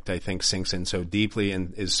aspect, I think, sinks in so deeply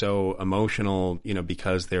and is so emotional,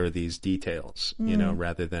 because there are these details,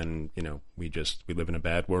 rather than, we live in a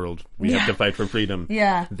bad world. We have to fight for freedom.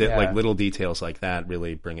 Yeah. Like little details like that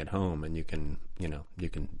really bring it home, and you can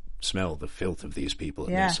smell the filth of these people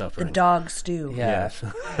and Yeah, their suffering. the dog stew. Yeah.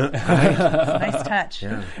 Nice touch.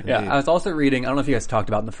 Yeah. Yeah, indeed. I was also reading, I don't know if you guys talked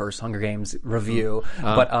about in the first Hunger Games review,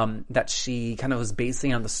 but that she kind of was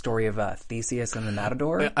basing on the story of Theseus and the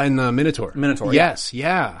Matador. And the Minotaur. Minotaur, Yes,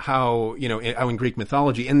 yeah. How, how in Greek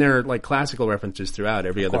mythology, and there are like classical references throughout.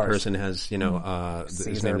 Every other course. person has, his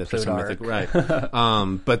Caesar, name that's some Plutarch. mythic, right.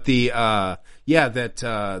 But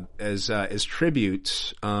as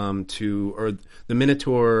tribute, or the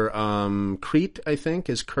Minotaur, Crete, I think,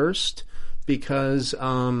 is cursed because,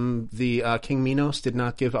 the, King Minos did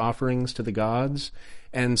not give offerings to the gods.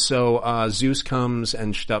 And so Zeus comes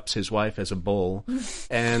and shtups his wife as a bull,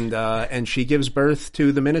 and she gives birth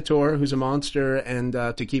to the Minotaur, who's a monster, and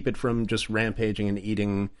to keep it from just rampaging and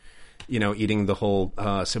eating eating the whole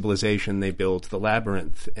civilization, they build the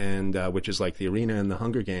labyrinth, and which is like the arena in the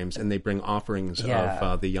Hunger Games, and they bring offerings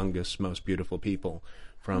of the youngest, most beautiful people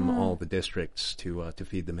from all the districts to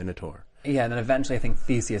feed the Minotaur. Yeah, and then eventually I think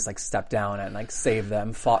Theseus stepped down and saved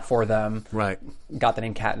them, fought for them. Right. Got the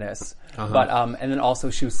name Katniss. But and then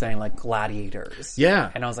also she was saying gladiators.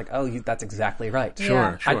 Yeah. And I was like, oh, that's exactly right.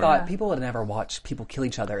 Sure. I thought people would never watch people kill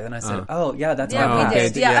each other. And then I said, oh yeah, that's Yeah, our we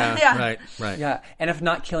past. did. Yeah. Right. Yeah, and if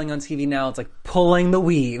not killing on TV now, it's pulling the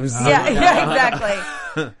weaves. Yeah,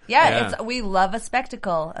 exactly. Yeah, we love a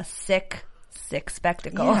spectacle, a sick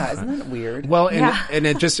spectacle. Yeah, isn't that weird? Well, and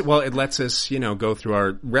it just, it lets us, go through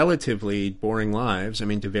our relatively boring lives. I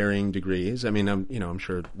mean, to varying degrees. I mean, I'm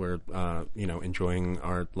sure we're, enjoying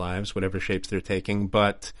our lives, whatever shapes they're taking.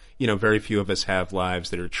 But, very few of us have lives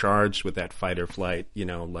that are charged with that fight or flight,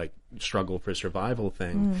 struggle for survival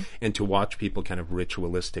thing. And to watch people kind of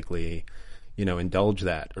ritualistically, indulge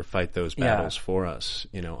that or fight those battles for us,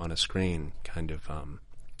 on a screen, kind of,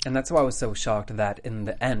 And that's why I was so shocked that in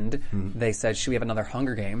the end they said, should we have another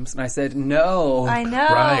Hunger Games? And I said, no. I know.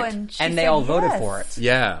 Right. And they all voted for it.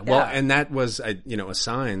 Yeah. Well, and that was, a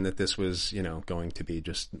sign that this was, going to be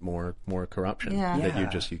just more corruption. Yeah.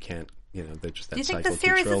 That you can't, that just that Do you think cycle the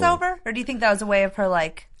series keeps is rolling. over? Or do you think that was a way of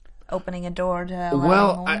her, opening a door to allow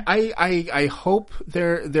Well, more? I hope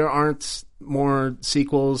there aren't more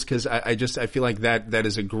sequels, because I feel like that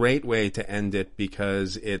is a great way to end it,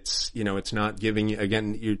 because it's it's not giving you,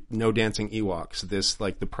 again, no dancing Ewoks. This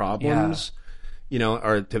the problems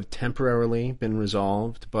are have temporarily been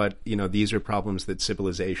resolved, but these are problems that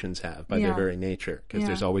civilizations have by their very nature, because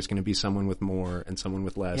there's always going to be someone with more and someone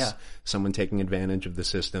with less, someone taking advantage of the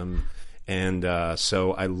system, and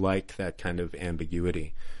so I like that kind of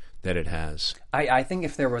ambiguity that it has. I think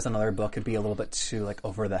if there was another book, it'd be a little bit too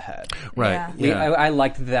over the head. Right. Yeah. I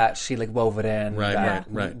liked that she wove it in.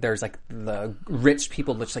 Right. There's the rich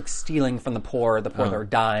people just stealing from the poor that are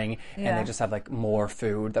dying, and they just have more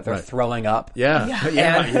food that they're throwing up. Yeah.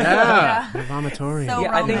 Vomitorium. So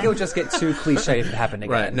I think it would just get too cliche if it happened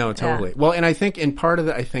again. Right. No, totally. Well, and I think in part of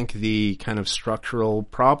I think the kind of structural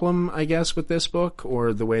problem, I guess, with this book,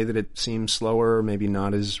 or the way that it seems slower, maybe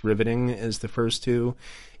not as riveting as the first two,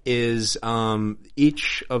 is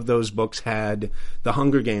each of those books had the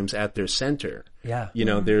Hunger Games at their center. Yeah.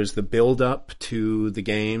 There's the build up to the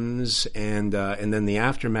games and then the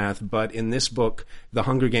aftermath. But in this book, the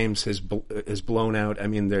Hunger Games has blown out. I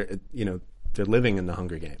mean, they're living in the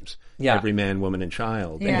Hunger Games. Yeah. Every man, woman, and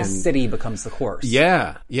child. Yeah. And And the city becomes the course.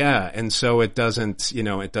 yeah. And so it doesn't,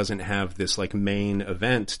 it doesn't have this main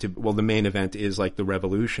event the main event is the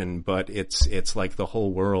revolution, but it's the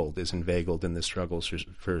whole world is inveigled in the struggles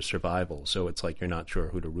for survival. So it's you're not sure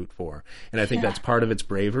who to root for. And I think that's part of its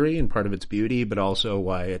bravery and part of its beauty, but also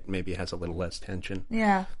why it maybe has a little less tension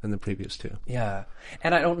than the previous two. Yeah.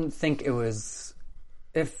 And I don't think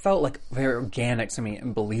it felt very organic to me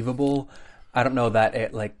and believable. I don't know that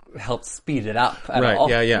it helped speed it up at all.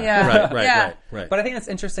 Yeah. Yeah. Right. But I think it's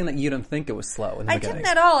interesting that you didn't think it was slow in the I beginning. didn't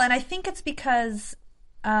at all, and I think it's because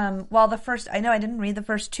the first, I know I didn't read the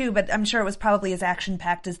first two, but I'm sure it was probably as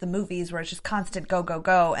action-packed as the movies, where it's just constant go, go,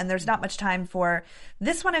 go, and there's not much time for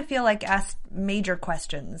this one. I feel asked major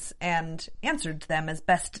questions and answered them as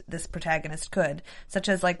best this protagonist could, such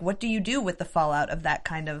as what do you do with the fallout of that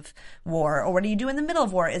kind of war, or what do you do in the middle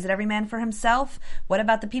of war? Is it every man for himself? What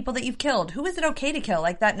about the people that you've killed? Who is it okay to kill?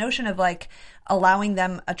 That notion of allowing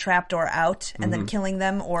them a trapdoor out and then killing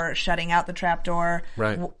them, or shutting out the trapdoor.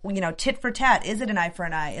 Right. Tit for tat. Is it an eye for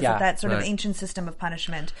an eye? Is it that sort of ancient system of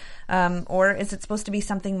punishment? Or is it supposed to be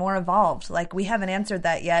something more evolved? We haven't answered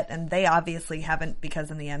that yet, and they obviously haven't,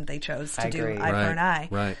 because in the end they chose to do eye for an eye.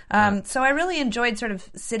 Right. So I really enjoyed sort of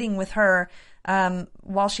sitting with her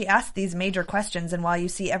while she asked these major questions, and while you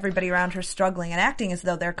see everybody around her struggling and acting as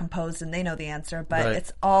though they're composed and they know the answer, but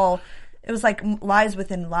it's all... It was lies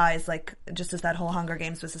within lies, just as that whole Hunger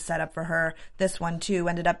Games was a setup for her. This one, too,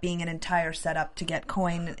 ended up being an entire setup to get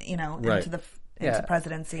Coin, into the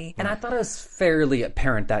presidency. And I thought it was fairly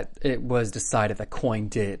apparent that it was decided that Coin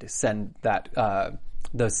did send that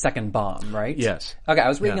the second bomb, right? Yes. Okay, I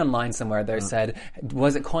was reading online somewhere they said,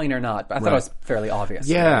 was it Coin or not? But I thought it was fairly obvious.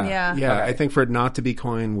 Yeah. Okay. I think for it not to be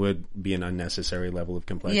Coin would be an unnecessary level of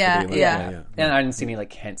complexity. Yeah. And I didn't see any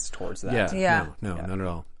hints towards that. No, not at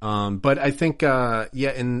all. But I think,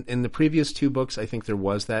 in the previous two books, I think there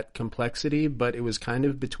was that complexity, but it was kind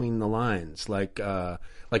of between the lines. Her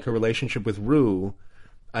relationship with Rue,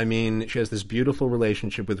 I mean, she has this beautiful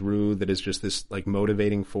relationship with Rue that is just this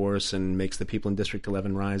motivating force and makes the people in District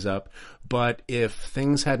 11 rise up. But if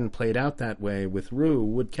things hadn't played out that way with Rue,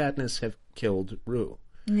 would Katniss have killed Rue?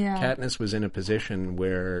 Katniss was in a position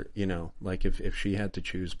where, you know, like if she had to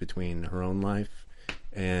choose between her own life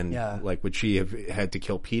and like, would she have had to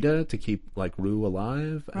kill Peeta to keep like Rue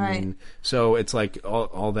alive? I mean, so it's like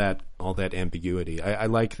all that ambiguity. I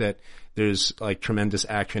like that there's like tremendous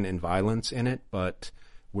action and violence in it, but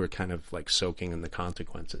we're kind of like soaking in the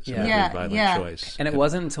consequences of every violent choice. And it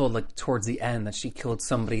wasn't until like towards the end that she killed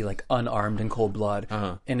somebody like unarmed in cold blood.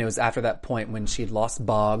 And it was after that point when she'd lost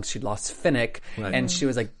Boggs, she'd lost Finnick, and she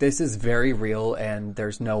was like, this is very real and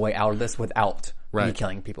there's no way out of this without me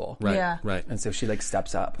killing people. Right. And so she like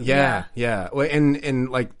steps up. Yeah. Well, and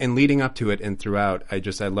like, and leading up to it and throughout, I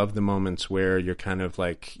love the moments where you're kind of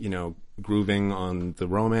like, you know, grooving on the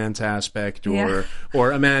romance aspect or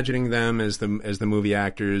imagining them as the movie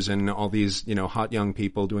actors and all these, you know, hot young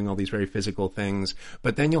people doing all these very physical things.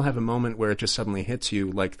 But then you'll have a moment where it just suddenly hits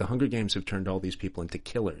you, like the Hunger Games have turned all these people into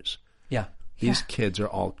killers. Yeah. These kids are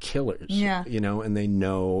all killers, you know, and they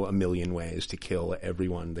know a million ways to kill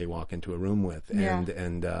everyone they walk into a room with.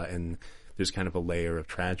 And there's kind of a layer of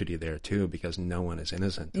tragedy there too, because no one is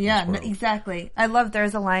innocent. Exactly. I love,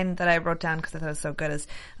 there's a line that I wrote down because I thought it was so good, is,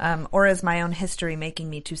 or is my own history making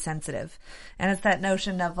me too sensitive? And it's that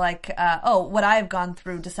notion of like, what I've gone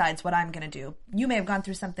through decides what I'm going to do. You may have gone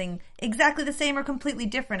through something exactly the same or completely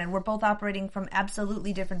different, and we're both operating from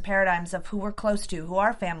absolutely different paradigms of who we're close to, who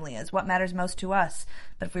our family is, what matters most to us.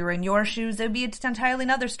 But if we were in your shoes, it would be entirely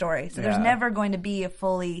another story. So there's never going to be a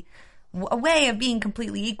way of being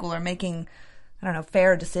completely equal or making, I don't know,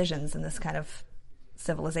 fair decisions in this kind of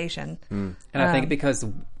civilization. And I think because,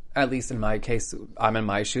 at least in my case, I'm in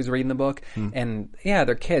my shoes reading the book, and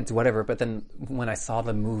they're kids, whatever, but then when I saw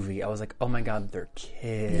the movie, I was like, oh my god, they're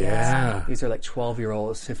kids. Yeah. These are like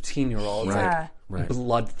 12-year-olds, 15-year-olds, like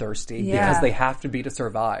bloodthirsty, Yeah. because they have to be to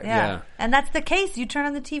survive. Yeah. And that's the case. You turn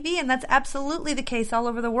on the TV, and that's absolutely the case all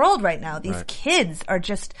over the world right now. These kids are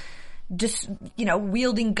just, you know,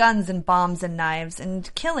 wielding guns and bombs and knives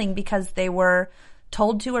and killing because they were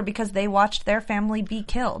told to or because they watched their family be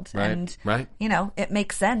killed. And, you know, it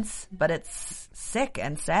makes sense, but it's sick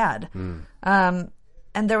and sad. And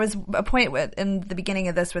there was a point in the beginning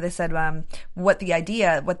of this where they said what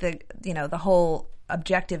the whole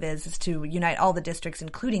objective is to unite all the districts,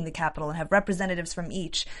 including the capital, and have representatives from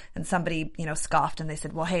each. And somebody, you know, scoffed and they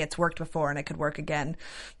said, well, hey, it's worked before and it could work again.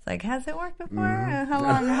 It's like, has it worked before?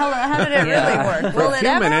 How did it really work? For a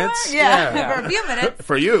few minutes. For a few minutes.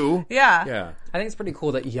 For you. Yeah. I think it's pretty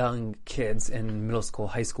cool that young kids in middle school,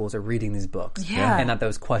 high schools are reading these books. Yeah. And that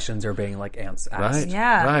those questions are being like asked. Right.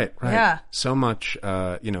 Yeah. Right. Yeah. So much,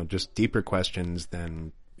 you know, just deeper questions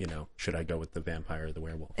than, you know, should I go with the vampire or the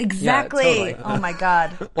werewolf? Exactly. Yeah, totally. Oh my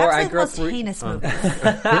god. Or That's the most heinous movie.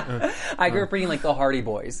 I grew up reading like the Hardy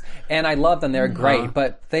Boys, and I love them. They're great,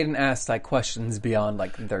 but they didn't ask like questions beyond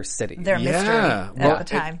like their city. Their mystery at the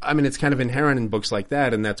time. I mean, it's kind of inherent in books like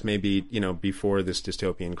that, and that's maybe, you know, before this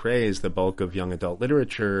dystopian craze, the bulk of young adult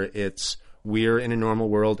literature, it's we're in a normal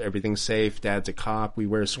world, everything's safe, dad's a cop, we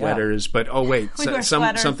wear sweaters, but oh wait,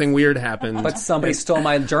 something weird happened. But somebody stole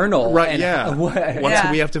my journal. Right,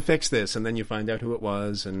 we have to fix this, and then you find out who it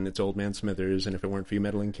was, and it's Old Man Smithers, and if it weren't for you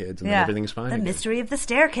meddling kids, and then everything's fine The again. mystery of the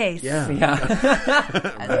staircase. Yeah.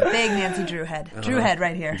 That's a big Nancy Drew head. Drew head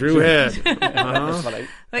right here. Drew head.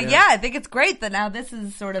 But I think it's great that now this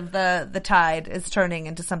is sort of the tide is turning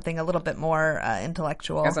into something a little bit more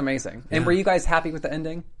intellectual. That's amazing. And were you guys happy with the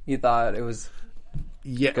ending? You thought it was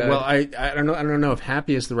good? Well, I don't know if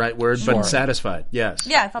happy is the right word, but satisfied. Yes.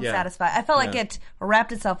 Yeah, I felt satisfied. I felt like it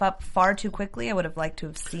wrapped itself up far too quickly. I would have liked to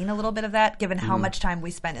have seen a little bit of that, given how much time we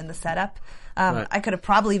spent in the setup. I could have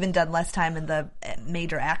probably even done less time in the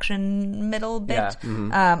major action middle bit.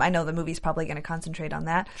 Yeah. I know the movie's probably going to concentrate on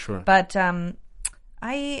that. Sure. But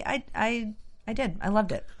I did. I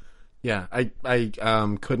loved it. Yeah, I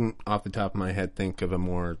couldn't off the top of my head think of a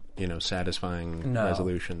more, you know, satisfying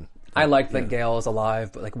resolution. I liked that Gale is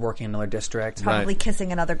alive, but like working in another district. Probably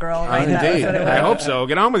kissing another girl. Right? Indeed. I hope so.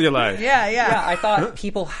 Get on with your life. Yeah. I thought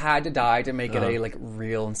people had to die to make it a like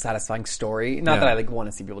real and satisfying story. Not that I like want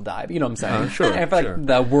to see people die, but you know what I'm saying. Sure. And for like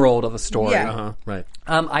the world of the story. Yeah. Right.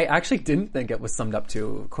 I actually didn't think it was summed up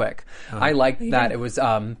too quick. I liked that it was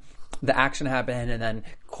the action happened and then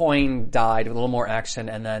Coin died with a little more action,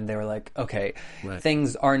 and then they were like, okay,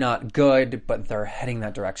 things are not good, but they're heading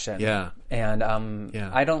that direction. Yeah. And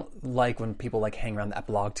I don't like when people like hang around the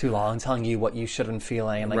epilogue too long, telling you what you should have been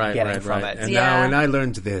feeling and like getting from it. And now, and I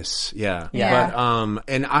learned this. Yeah. But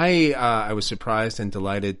and I was surprised and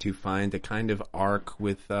delighted to find a kind of arc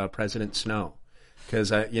with President Snow. because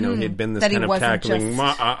he had been this That he kind of wasn't cackling.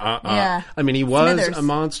 just- Yeah. I mean, he was Smithers. a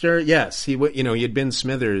monster. Yes, he had been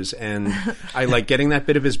Smithers, and I like getting that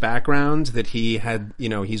bit of his background that he had.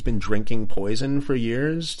 He's been drinking poison for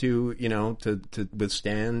years to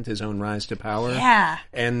withstand his own rise to power. Yeah.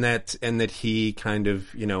 and that he kind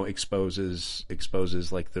of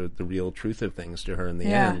exposes like the real truth of things to her in the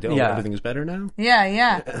Yeah. end. Oh, Yeah. everything's better now.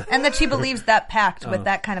 Yeah. And that she believes that pact with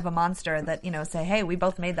that kind of a monster that, say, hey, we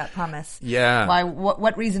both made that promise. Yeah. Why,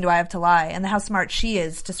 what reason do I have to lie? And how smart she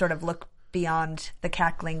is to sort of look beyond the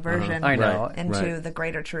cackling version I know. Right. into the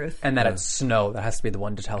greater truth. And that it's Snow that has to be the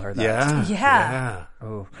one to tell her that. Yeah.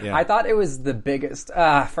 Oh, Yeah. I thought it was the biggest.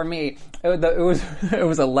 For me, it was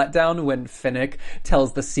a letdown when Finnick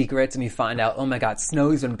tells the secrets and you find out, oh my God,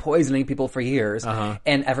 Snow's been poisoning people for years,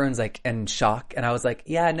 and everyone's like in shock. And I was like,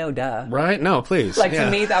 yeah, no, duh. Right? No, please. Like Yeah.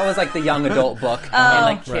 to me, that was like the young adult book, and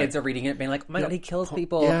like kids are reading it, being like, "Oh my God, he kills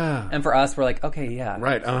people." Yeah. And for us, we're like, "Okay, yeah,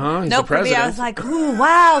 Right. He's No, the for me, president. I was like, ooh,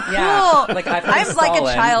 wow, cool. Yeah. Like, I feel I'm like a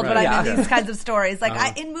Stalin. child when Right. I'm Yeah. in these kinds of stories.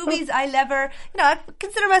 Like in movies, I never, I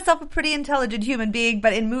consider myself a pretty intelligent human being,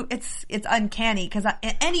 but in it's uncanny because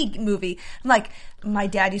in any movie, I'm like, my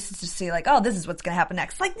dad used to just say like, oh, this is what's going to happen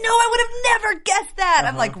next. Like, no, I would have never guessed that.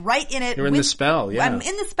 I'm like right in it. You're in the spell, yeah. I'm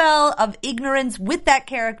in the spell of ignorance with that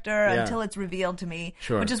character Yeah. until it's revealed to me.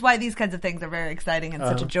 Sure. Which is why these kinds of things are very exciting and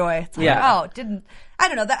such a joy. It's like, Yeah. I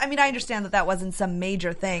don't know. I understand that wasn't some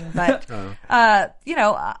major thing, but,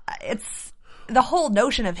 it's the whole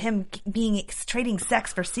notion of him trading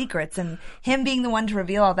sex for secrets and him being the one to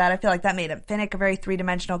reveal all that. I feel like that made Finnick a very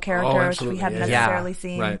three-dimensional character, which absolutely, we hadn't yeah. necessarily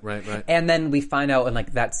seen. Right. And then we find out in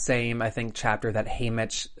like that same, I think, chapter that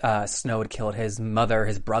Haymitch Snow had killed his mother,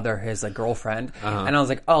 his brother, his girlfriend, and I was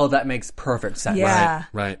like, oh, that makes perfect sense. Yeah.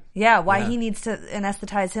 Right. Yeah, why he needs to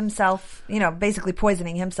anesthetize himself, basically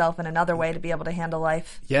poisoning himself in another way to be able to handle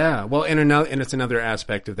life. Yeah, well, and it's another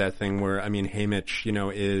aspect of that thing where,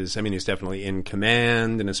 Haymitch, he's definitely in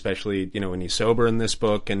command, and especially, when he's sober in this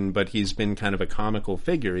book, but he's been kind of a comical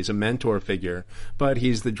figure. He's a mentor figure, but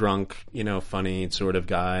he's the drunk, funny sort of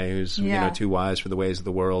guy who's, too wise for the ways of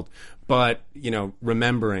the world. But,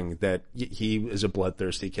 remembering that he is a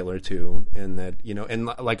bloodthirsty killer too, and that, and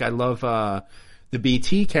like I love, the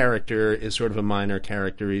BT character is sort of a minor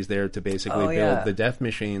character. He's there to basically build the death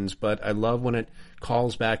machines. But I love when it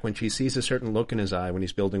calls back, when she sees a certain look in his eye when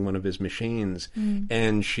he's building one of his machines,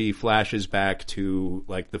 and she flashes back to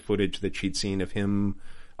like the footage that she'd seen of him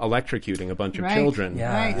electrocuting a bunch of children,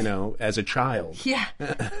 as a child. Yeah.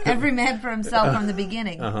 Every man for himself from the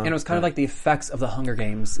beginning. And it was kind of like the effects of the Hunger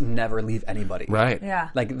Games never leave anybody. Right. Yeah.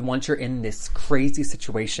 Like once you're in this crazy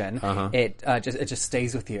situation, it just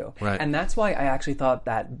stays with you. Right. And that's why I actually thought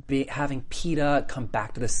that having PETA come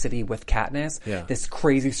back to the city with Katniss, this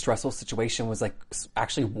crazy stressful situation was like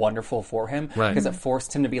actually wonderful for him, Right. because it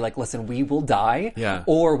forced him to be like, listen, we will die,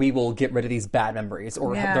 or we will get rid of these bad memories,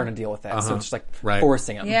 or learn to deal with it. So it's just like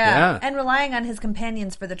forcing him. Yeah. Yeah. And relying on his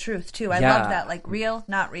companions for the truth, too. I Yeah. love that. Like, real,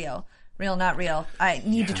 not real. Real, not real. I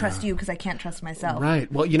need to trust you because I can't trust myself. Right.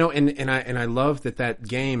 Well, and I love that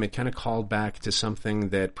game. It kind of called back to something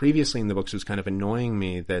that previously in the books was kind of annoying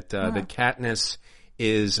me. That that Katniss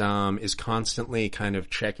is constantly kind of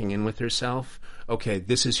checking in with herself. Okay,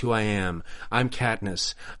 this is who I am. I'm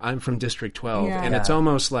Katniss. I'm from District 12. Yeah. And it's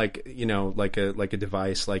almost like, like a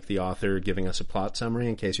device, like the author giving us a plot summary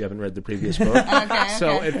in case you haven't read the previous book.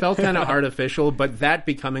 So it felt kind of artificial, but that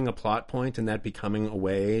becoming a plot point and that becoming a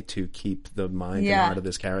way to keep the mind and heart of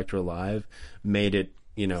this character alive made it,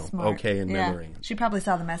 Smart. okay in memory. She probably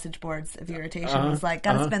saw the message boards of irritation. Was like,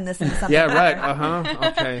 gotta spin this into something. Yeah, right. better.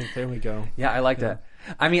 Okay, there we go. Yeah, I liked it.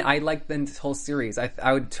 I mean, I like this whole series.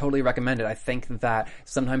 I would totally recommend it. I think that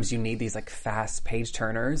sometimes you need these like fast page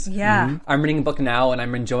turners. Yeah. I'm reading a book now and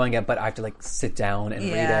I'm enjoying it, but I have to like sit down and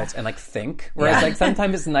read it and like think. Whereas like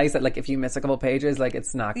sometimes it's nice that like if you miss a couple pages, like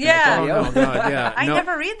it's not gonna kill you. Oh, God, yeah. I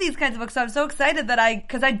never read these kinds of books, so I'm so excited that I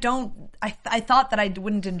thought that I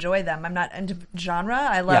wouldn't enjoy them. I'm not into genre.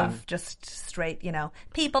 I love just straight,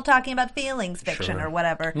 people talking about feelings fiction or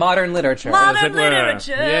whatever. Modern literature. Modern As it were.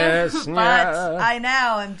 literature. Yes, But yeah. I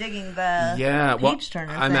now am digging the page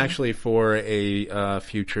turner I'm thing. actually for a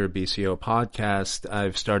future BCO podcast.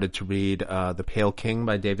 I've started to read The Pale King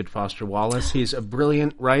by David Foster Wallace. He's a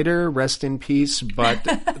brilliant writer, rest in peace, but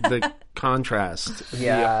contrast, the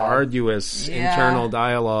Yeah. arduous Yeah. internal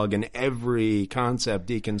dialogue, and every concept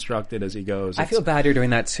deconstructed as he goes. I feel bad you're doing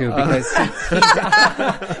that too because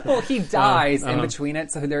he dies in between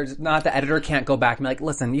it, so there's not the editor can't go back and be like,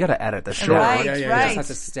 listen, you got to edit this. Sure. Right, Yeah, yeah, yeah. It right. just has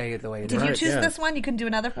to stay the way it is. Did you choose yeah. this one? You couldn't do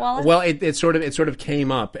another, Wallace? Well, it sort of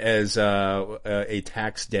came up as a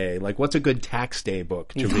tax day. Like, what's a good tax day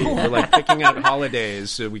book to read? We're like picking out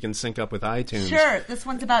holidays so we can sync up with iTunes. Sure. This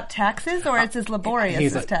one's about taxes, or it's as laborious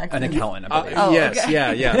He's as taxes? an accountant, I believe. Yes,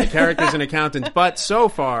 okay. yeah. The character's an accountant, but so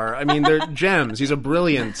far, I mean, they're gems. He's a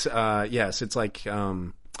brilliant. Yes, it's like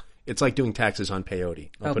doing taxes on peyote.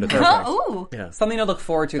 I'll put it that way. Oh, ooh. Yeah. Something to look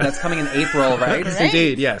forward to. That's coming in April, right? Great.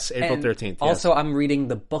 Indeed, yes, April And 13th. Yes. Also, I'm reading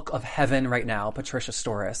the Book of Heaven right now, Patricia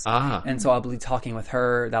Storis. And so I'll be talking with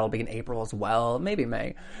her. That'll be in April as well, maybe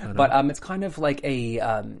May. But it's kind of like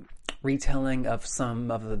a retelling of some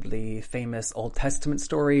of the famous Old Testament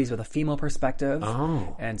stories with a female perspective.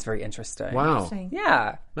 Oh. And it's very interesting. Wow,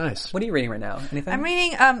 Yeah. nice. What are you reading right now? Anything? I'm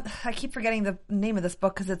reading. I keep forgetting the name of this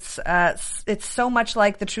book because it's so much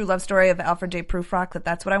like the true love story of Alfred J. Prufrock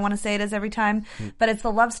that's what I want to say it is every time. But it's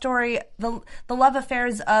the love story, the love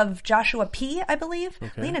affairs of Joshua P. I believe.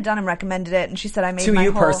 Lena Dunham recommended it, and she said I made To my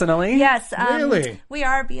you whole, personally? Yes. Really? We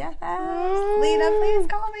are BFFs. Lena, please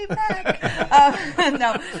call me back.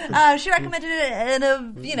 No, she recommended it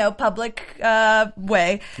in a public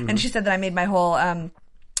way, and she said that I made my whole.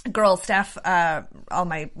 Girl staff, all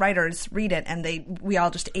my writers read it, and we all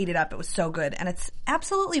just ate it up. It was so good, and it's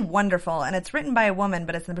absolutely wonderful. And it's written by a woman,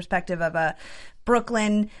 but it's in the perspective of a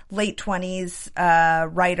Brooklyn late 20s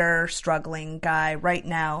writer, struggling guy right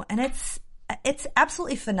now, and it's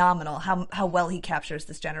absolutely phenomenal how well he captures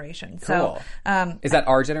this generation. Cool. So, is that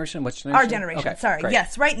our generation? Which generation? our generation. Okay, Sorry. great.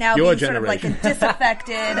 Yes. Right now, Your being sort of like a generation.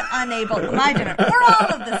 disaffected, unable. My generation. We're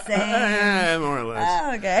all of the same. More or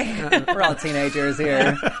less. Okay. We're all teenagers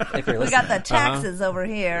here. If you're We listening. got the taxes over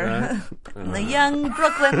here. The young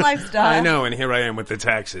Brooklyn lifestyle. I know, and here I am with the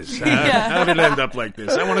taxes. How did it end up like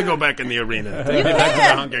this? I want to go back in the arena. Take me back to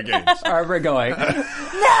the Hunger Games. All right, we're going. No!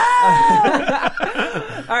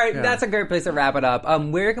 All right, that's a great place to wrap it up.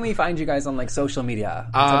 Where can we find you guys on like social media?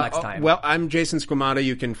 Until next time. Well, I'm Jason Squamata.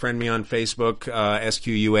 You can friend me on Facebook,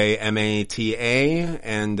 SQUAMATA,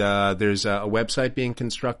 and there's a website being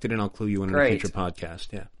constructed, and I'll clue you in a Great. future podcast.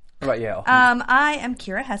 Yeah. What about you? I am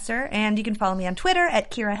Kira Hesser, and you can follow me on Twitter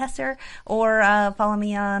at Kira Hesser, or follow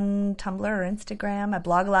me on Tumblr or Instagram. I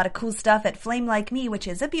blog a lot of cool stuff at Flame Like Me, which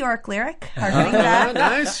is a Bjork lyric. Harkening back.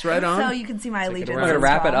 Nice, right on. So you can see my allegiance. We're going to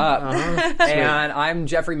wrap it up. Uh-huh. And I'm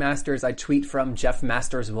Jeffrey Masters. I tweet from Jeff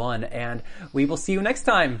Masters 1, and we will see you next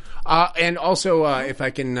time. And also, if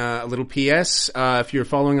I can, a little PS, if you're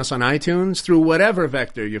following us on iTunes, through whatever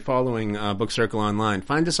vector you're following Book Circle Online,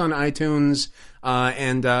 find us on iTunes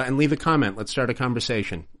and leave a comment. Let's start a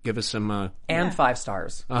conversation. Give us some... And 5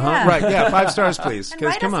 stars. Yeah. Right, yeah, 5 stars, please. And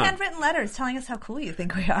Because, write come us on. handwritten letters telling us how cool you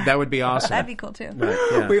think we are. That would be awesome. That'd be cool, too. Right,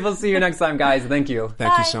 yeah. We will see you next time, guys. Thank you.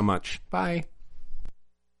 Thank you Bye. so much. Bye.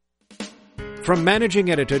 From managing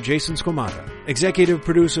editor Jason Squamata, executive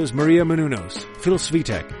producers Maria Menounos, Phil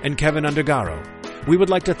Svitek, and Kevin Undergaro, we would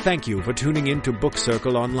like to thank you for tuning in to Book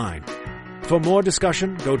Circle Online. For more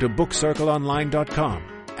discussion, go to bookcircleonline.com.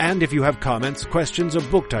 And if you have comments, questions, or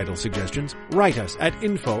book title suggestions, write us at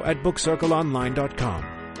info@bookcircleonline.com.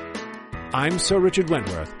 I'm Sir Richard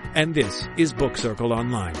Wentworth, and this is Book Circle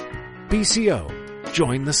Online. BCO,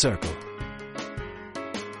 join the circle.